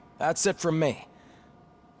 Okay, that's it from me.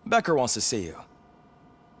 Becker wants to see you.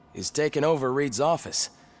 He's taken over Reed's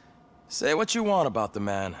office. Say what you want about the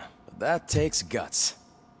man, but that takes guts.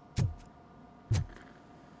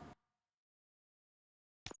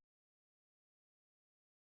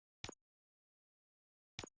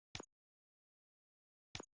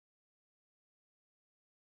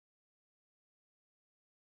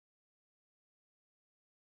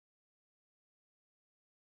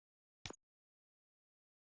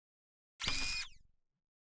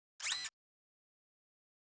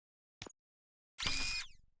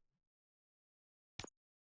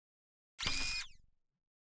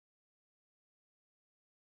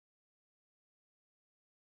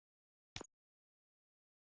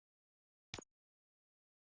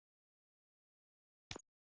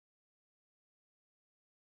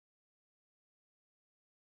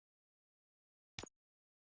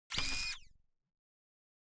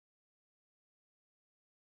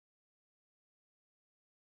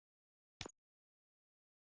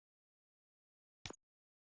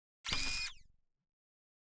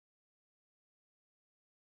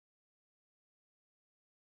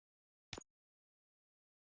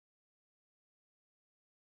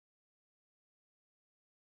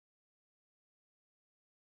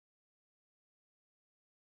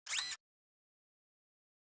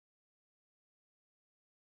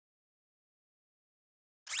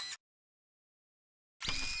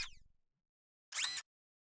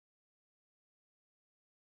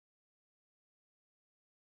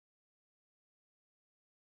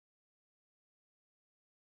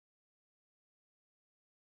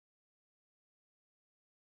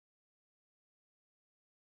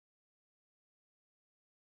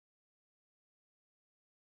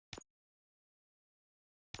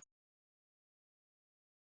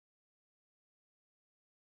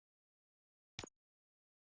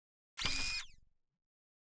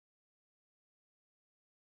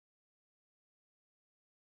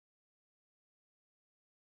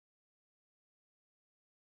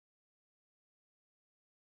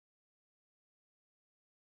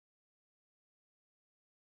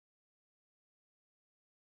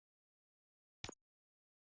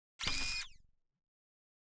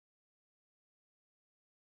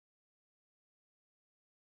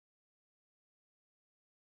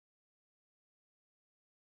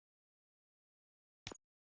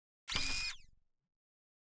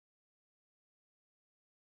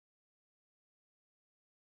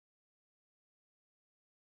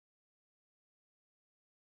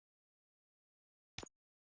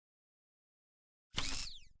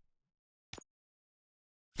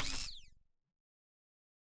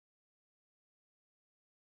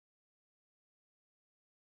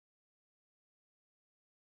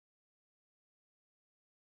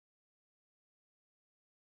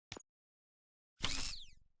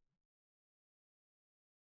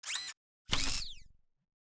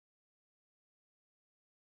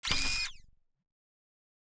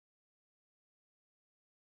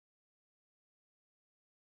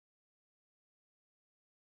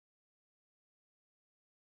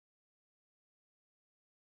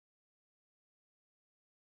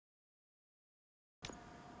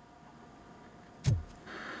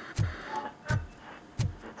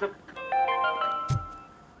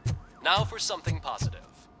 Now for something positive.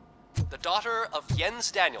 The daughter of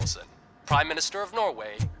Jens Danielson, Prime Minister of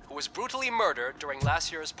Norway, who was brutally murdered during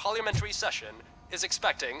last year's parliamentary session, is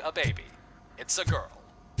expecting a baby. It's a girl.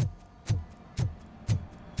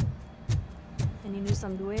 Any news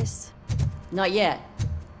on Luis? Not yet.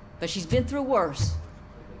 But she's been through worse.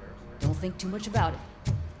 Don't think too much about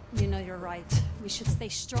it. You know you're right. We should stay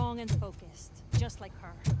strong and focused, just like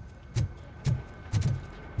her.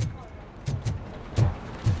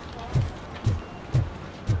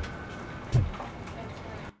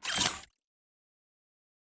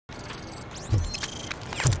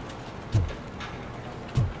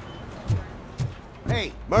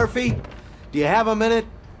 Hey, Murphy, do you have a minute?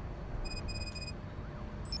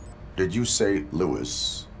 Did you say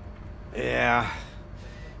Lewis? Yeah.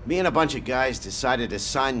 Me and a bunch of guys decided to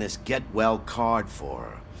sign this get well card for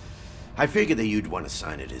her. I figured that you'd want to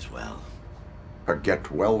sign it as well. A get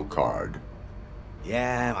well card?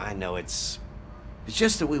 Yeah, I know it's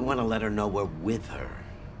just that we want to let her know we're with her.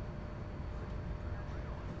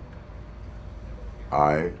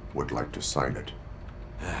 I would like to sign it.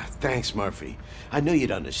 Thanks, Murphy. I knew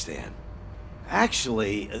you'd understand.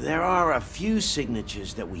 Actually, there are a few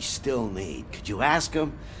signatures that we still need. Could you ask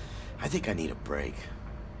them? I think I need a break.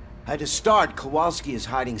 To start, Kowalski is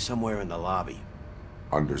hiding somewhere in the lobby.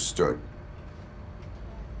 Understood.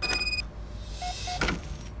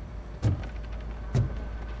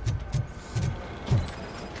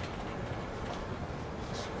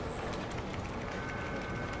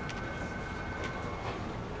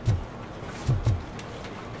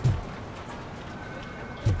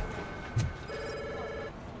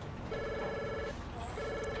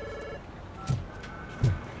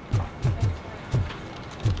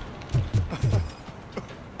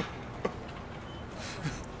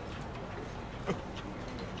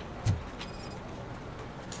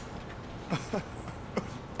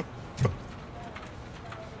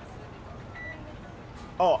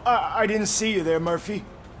 Oh, I didn't see you there, Murphy.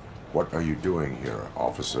 What are you doing here,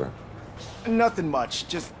 officer? Nothing much,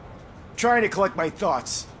 just trying to collect my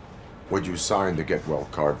thoughts. Would you sign the get well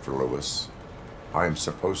card for Lewis? I am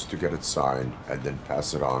supposed to get it signed and then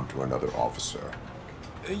pass it on to another officer.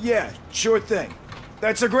 Yeah, sure thing.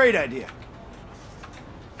 That's a great idea.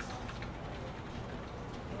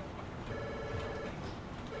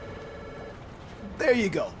 There you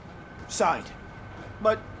go. Signed.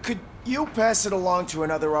 But could you pass it along to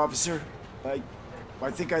another officer? I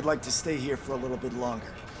think I'd like to stay here for a little bit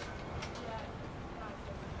longer.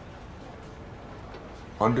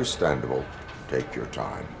 Understandable. Take your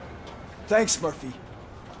time. Thanks, Murphy.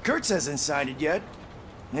 Kurtz hasn't signed it yet.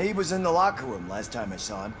 He was in the locker room last time I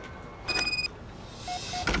saw him.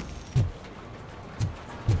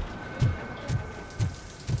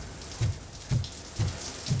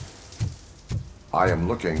 I am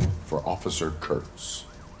looking for Officer Kurtz.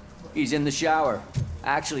 He's in the shower.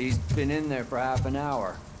 Actually, he's been in there for half an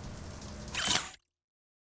hour.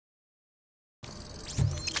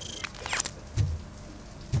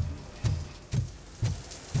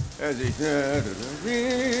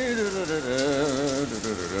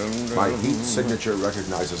 My heat signature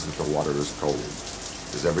recognizes that the water is cold.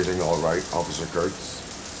 Is everything all right, Officer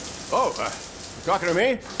Kurtz? Oh, talking to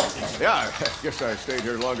me? Yeah, I guess I stayed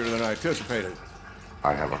here longer than I anticipated.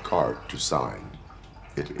 I have a card to sign.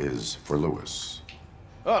 It is for Lewis.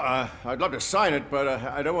 I'd love to sign it, but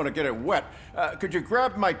I don't want to get it wet. Could you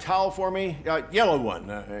grab my towel for me? Yellow one.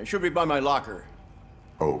 It should be by my locker.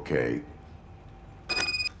 Okay.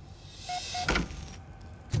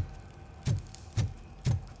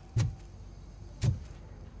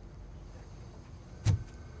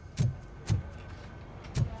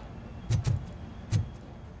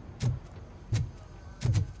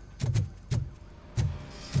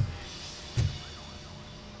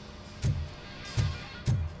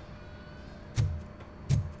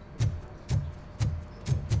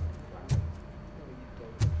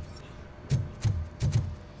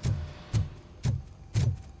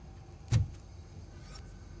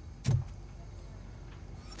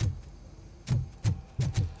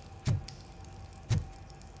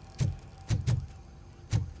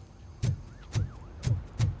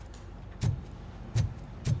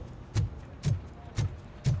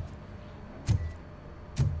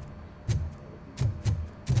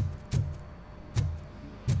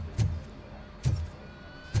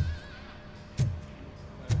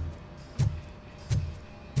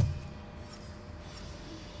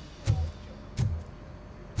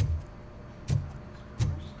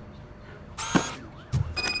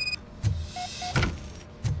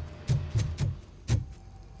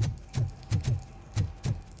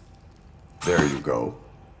 There you go.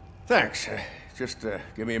 Thanks. Just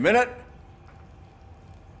give me a minute.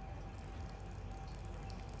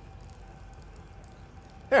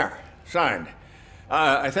 There, signed.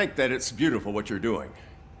 I think that it's beautiful what you're doing.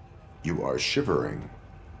 You are shivering.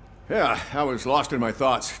 Yeah, I was lost in my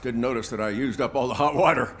thoughts. Didn't notice that I used up all the hot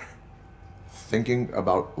water. Thinking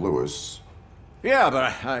about Lewis. Yeah,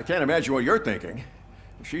 but I can't imagine what you're thinking.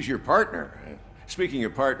 She's your partner. Speaking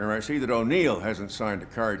of partner, I see that O'Neill hasn't signed a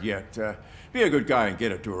card yet. Be a good guy and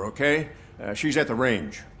get it to her, okay? She's at the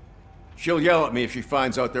range. She'll yell at me if she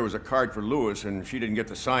finds out there was a card for Lewis and she didn't get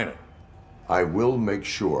to sign it. I will make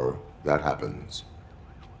sure that happens.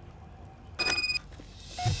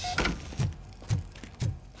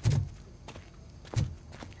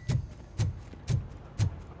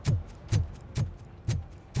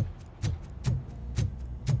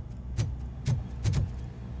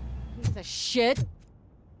 Piece of shit.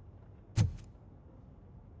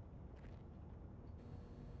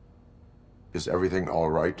 Is everything all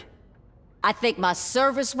right? I think my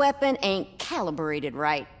service weapon ain't calibrated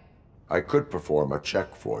right. I could perform a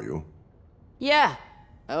check for you. Yeah.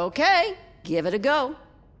 Okay. Give it a go.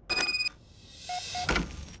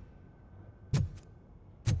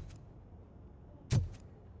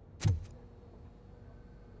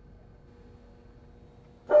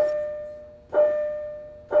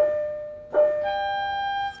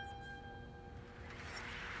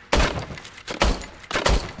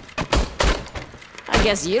 I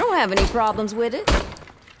guess you don't have any problems with it.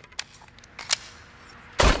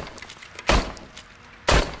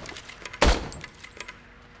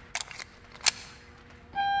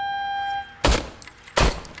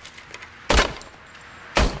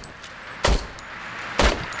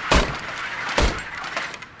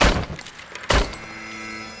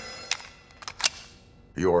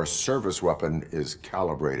 Your service weapon is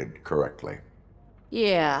calibrated correctly.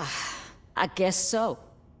 Yeah, I guess so.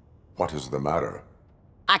 What is the matter?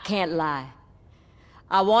 I can't lie.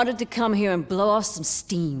 I wanted to come here and blow off some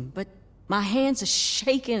steam, but my hands are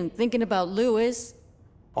shaking thinking about Lewis.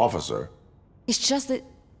 Officer. It's just that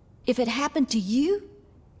if it happened to you,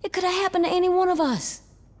 it could have happened to any one of us.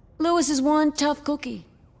 Lewis is one tough cookie.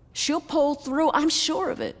 She'll pull through, I'm sure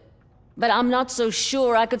of it. But I'm not so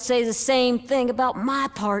sure I could say the same thing about my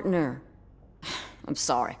partner. I'm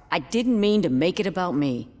sorry. I didn't mean to make it about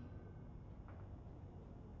me.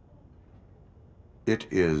 It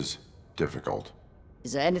is difficult.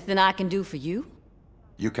 Is there anything I can do for you?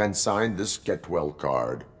 You can sign this get well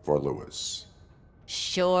card for Lewis.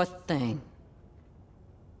 Sure thing.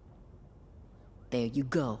 There you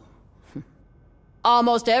go.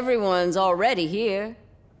 Almost everyone's already here.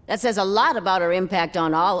 That says a lot about her impact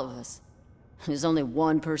on all of us. There's only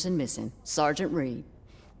one person missing, Sergeant Reed.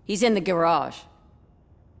 He's in the garage.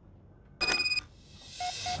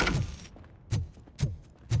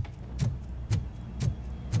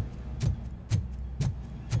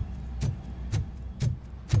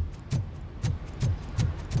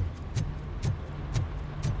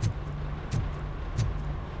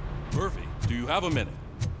 Murphy, do you have a minute?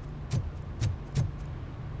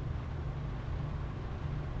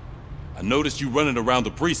 I noticed you running around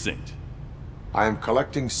the precinct. I am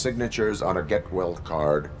collecting signatures on a get well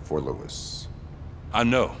card for Lewis. I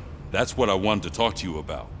know. That's what I wanted to talk to you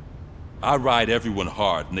about. I ride everyone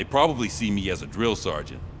hard, and they probably see me as a drill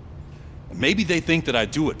sergeant. Maybe they think that I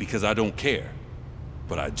do it because I don't care.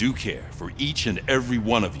 But I do care for each and every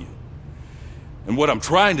one of you. And what I'm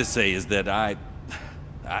trying to say is that I'd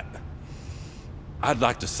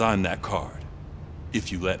like to sign that card,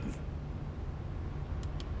 if you let me.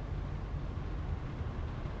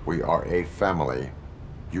 We are a family.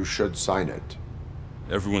 You should sign it.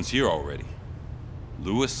 Everyone's here already.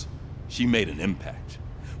 Lewis, she made an impact.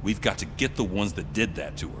 We've got to get the ones that did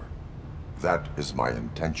that to her. That is my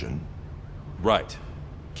intention. Right.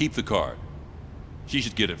 Keep the card. She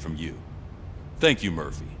should get it from you. Thank you,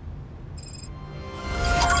 Murphy.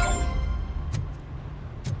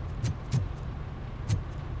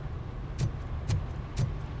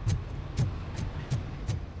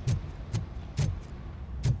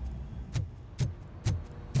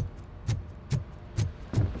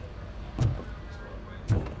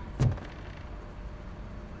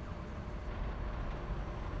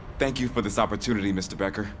 Thank you for this opportunity, Mr.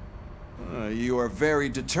 Becker. You are very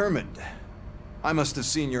determined. I must have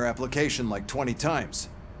seen your application like 20 times.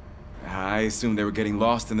 I assumed they were getting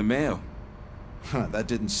lost in the mail. That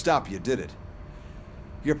didn't stop you, did it?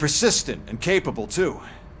 You're persistent and capable, too.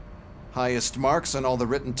 Highest marks on all the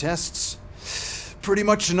written tests. Pretty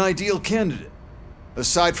much an ideal candidate.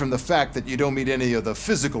 Aside from the fact that you don't meet any of the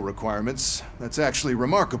physical requirements, that's actually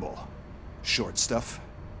remarkable. Short stuff.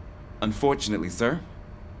 Unfortunately, sir.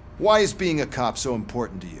 Why is being a cop so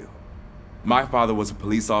important to you? My father was a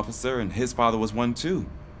police officer, and his father was one too.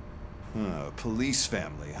 A police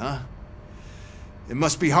family, huh? It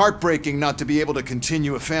must be heartbreaking not to be able to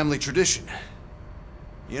continue a family tradition.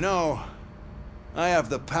 You know, I have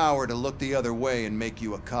the power to look the other way and make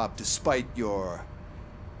you a cop despite your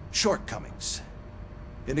shortcomings.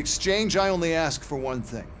 In exchange, I only ask for one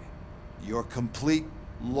thing. Your complete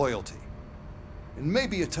loyalty. And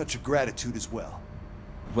maybe a touch of gratitude as well.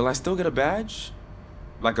 Will I still get a badge?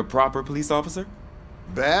 Like a proper police officer?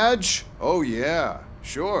 Badge? Oh yeah,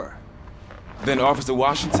 sure. Then Officer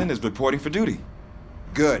Washington is reporting for duty.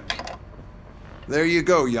 Good. There you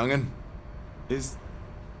go, young'un. Is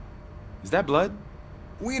that blood?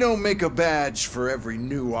 We don't make a badge for every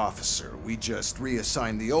new officer. We just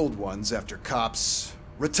reassign the old ones after cops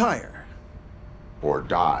retire. Or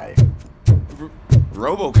die.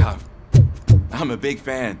 RoboCop. I'm a big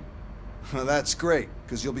fan. Well, that's great,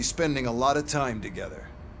 because you'll be spending a lot of time together.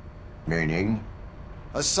 Meaning?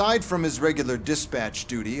 Aside from his regular dispatch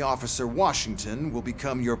duty, Officer Washington will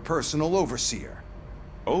become your personal overseer.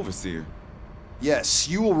 Overseer? Yes,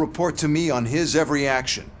 you will report to me on his every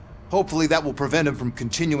action. Hopefully that will prevent him from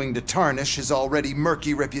continuing to tarnish his already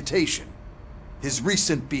murky reputation. His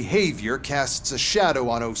recent behavior casts a shadow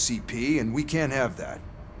on OCP, and we can't have that.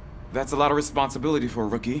 That's a lot of responsibility for a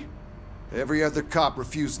rookie. Every other cop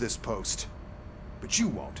refused this post. But you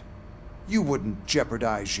won't. You wouldn't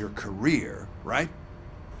jeopardize your career, right?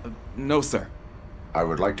 No, sir. I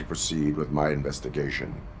would like to proceed with my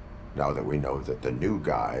investigation, now that we know that the new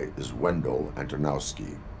guy is Wendell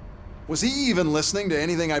Antonowski. Was he even listening to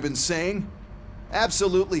anything I've been saying?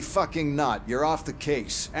 Absolutely fucking not. You're off the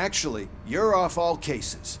case. Actually, you're off all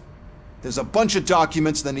cases. There's a bunch of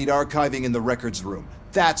documents that need archiving in the records room.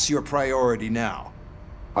 That's your priority now.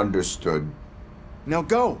 Understood. Now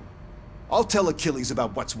go. I'll tell Achilles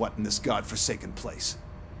about what's what in this godforsaken place.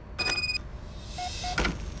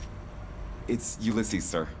 It's Ulysses,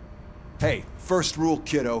 sir. Hey, first rule,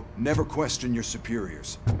 kiddo, never question your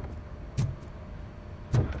superiors.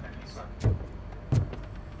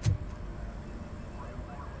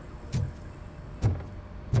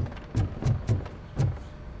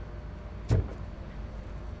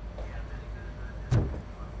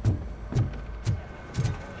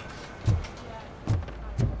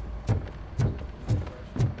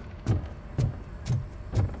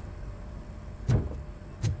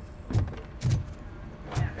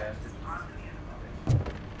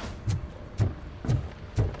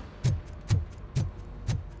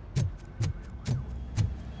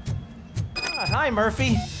 Hi,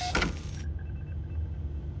 Murphy.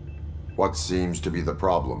 What seems to be the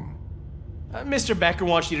problem? Mr. Becker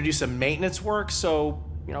wants you to do some maintenance work, so,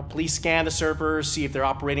 please scan the servers, see if they're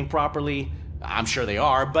operating properly. I'm sure they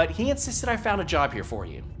are, but he insisted I found a job here for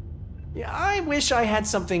you. Yeah, I wish I had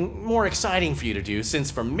something more exciting for you to do, since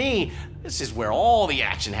for me, this is where all the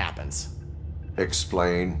action happens.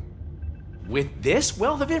 Explain. With this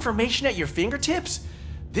wealth of information at your fingertips,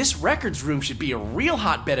 this records room should be a real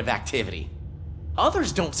hotbed of activity.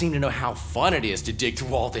 Others don't seem to know how fun it is to dig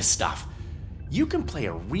through all this stuff. You can play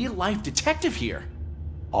a real-life detective here.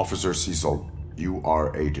 Officer Cecil, you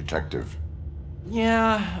are a detective.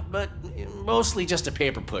 Yeah, but mostly just a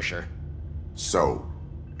paper pusher. So,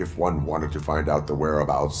 if one wanted to find out the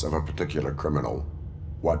whereabouts of a particular criminal,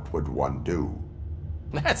 what would one do?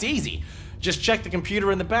 That's easy. Just check the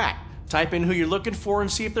computer in the back, type in who you're looking for,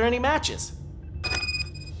 and see if there are any matches.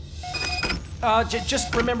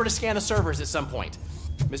 Just remember to scan the servers at some point.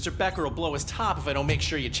 Mr. Becker will blow his top if I don't make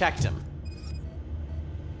sure you checked him.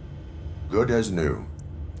 Good as new.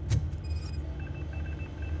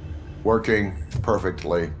 Working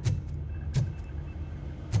perfectly.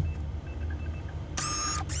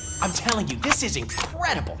 I'm telling you, this is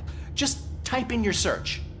incredible. Just type in your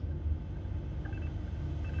search.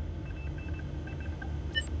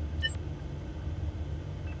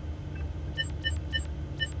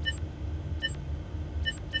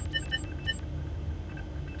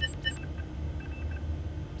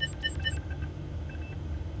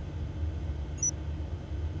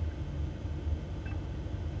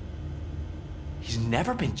 He's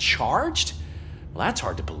never been charged? Well, that's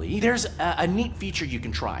hard to believe. There's a neat feature you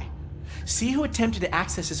can try. See who attempted to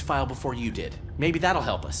access his file before you did. Maybe that'll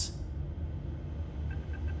help us.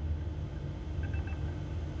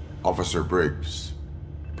 Officer Briggs.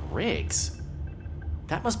 Briggs?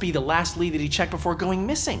 That must be the last lead that he checked before going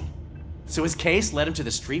missing. So his case led him to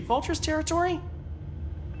the Street Vultures territory?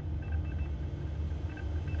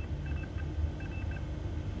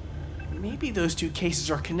 Maybe those two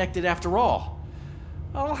cases are connected after all.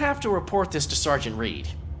 I'll have to report this to Sergeant Reed.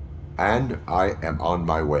 And I am on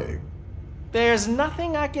my way. There's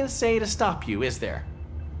nothing I can say to stop you, is there?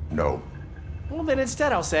 No. Well, then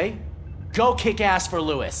instead I'll say, go kick ass for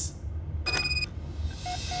Lewis.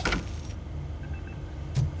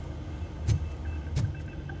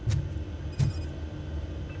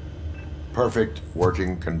 Perfect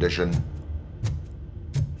working condition.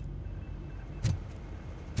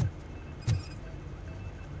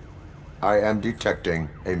 I am detecting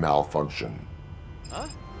a malfunction. Huh?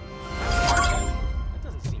 That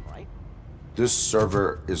doesn't seem right. This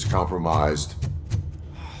server is compromised.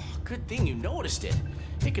 Good thing you noticed it.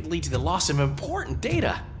 It could lead to the loss of important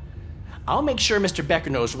data. I'll make sure Mr.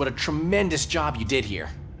 Becker knows what a tremendous job you did here.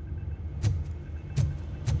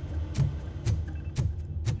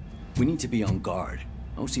 We need to be on guard.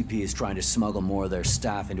 OCP is trying to smuggle more of their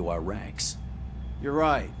staff into our ranks. You're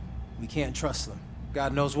right. We can't trust them.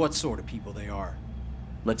 God knows what sort of people they are.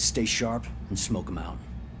 Let's stay sharp and smoke them out.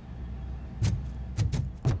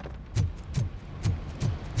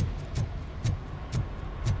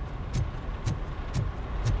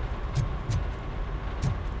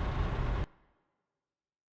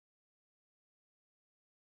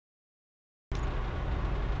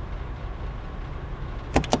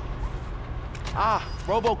 Ah,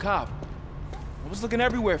 RoboCop. I was looking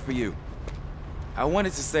everywhere for you. I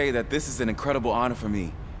wanted to say that this is an incredible honor for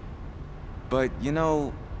me. But, you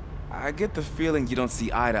know, I get the feeling you don't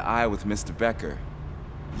see eye to eye with Mr. Becker.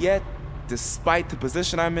 Yet, despite the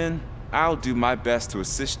position I'm in, I'll do my best to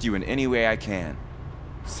assist you in any way I can.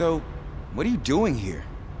 So, what are you doing here?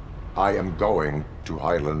 I am going to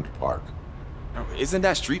Highland Park. Isn't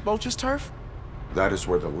that Street Vulture's turf? That is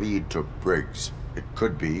where the lead took Briggs. It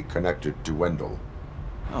could be connected to Wendell.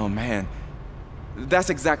 Oh, man. That's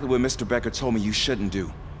exactly what Mr. Becker told me you shouldn't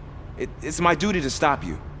do. It's my duty to stop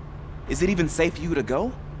you. Is it even safe for you to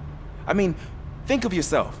go? I mean, think of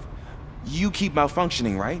yourself. You keep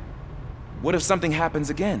malfunctioning, right? What if something happens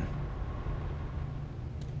again?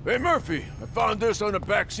 Hey, Murphy, I found this on the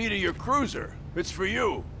back seat of your cruiser. It's for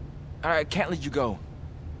you. I can't let you go.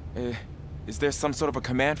 Is there some sort of a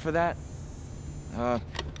command for that?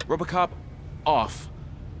 RoboCop, off.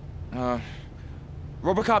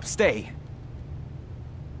 RoboCop, stay.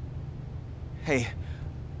 Hey,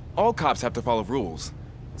 all cops have to follow rules.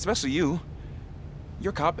 Especially you.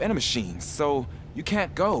 You're a cop and a machine, so you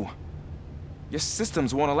can't go. Your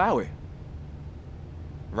systems won't allow it.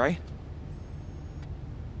 Right?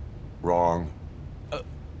 Wrong.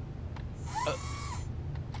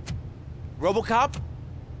 RoboCop?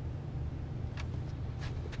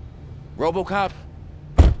 RoboCop?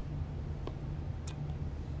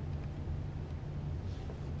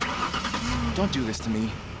 Don't do this to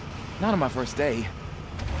me. Not on my first day.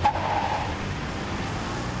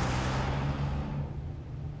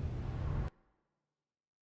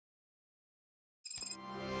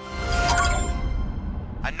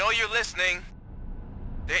 I know you're listening.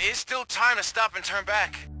 There is still time to stop and turn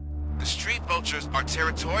back. The street vultures are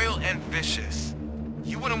territorial and vicious.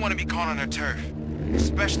 You wouldn't want to be caught on their turf,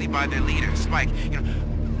 especially by their leader, Spike. You know,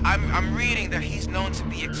 I'm reading that he's known to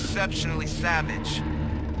be exceptionally savage.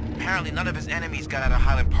 Apparently none of his enemies got out of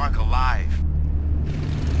Highland Park alive.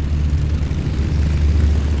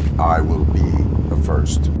 I will be the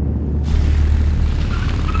first.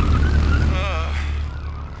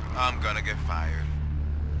 I'm gonna get fired.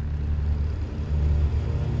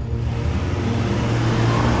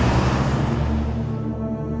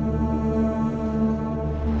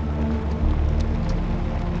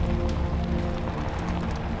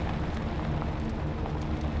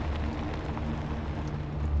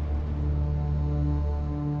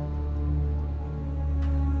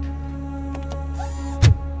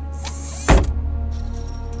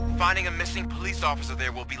 Finding a missing police officer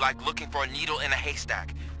there will be like looking for a needle in a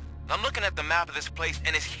haystack. I'm looking at the map of this place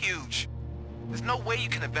and it's huge. There's no way you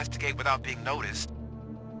can investigate without being noticed.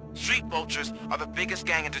 Street vultures are the biggest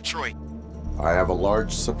gang in Detroit. I have a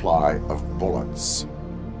large supply of bullets.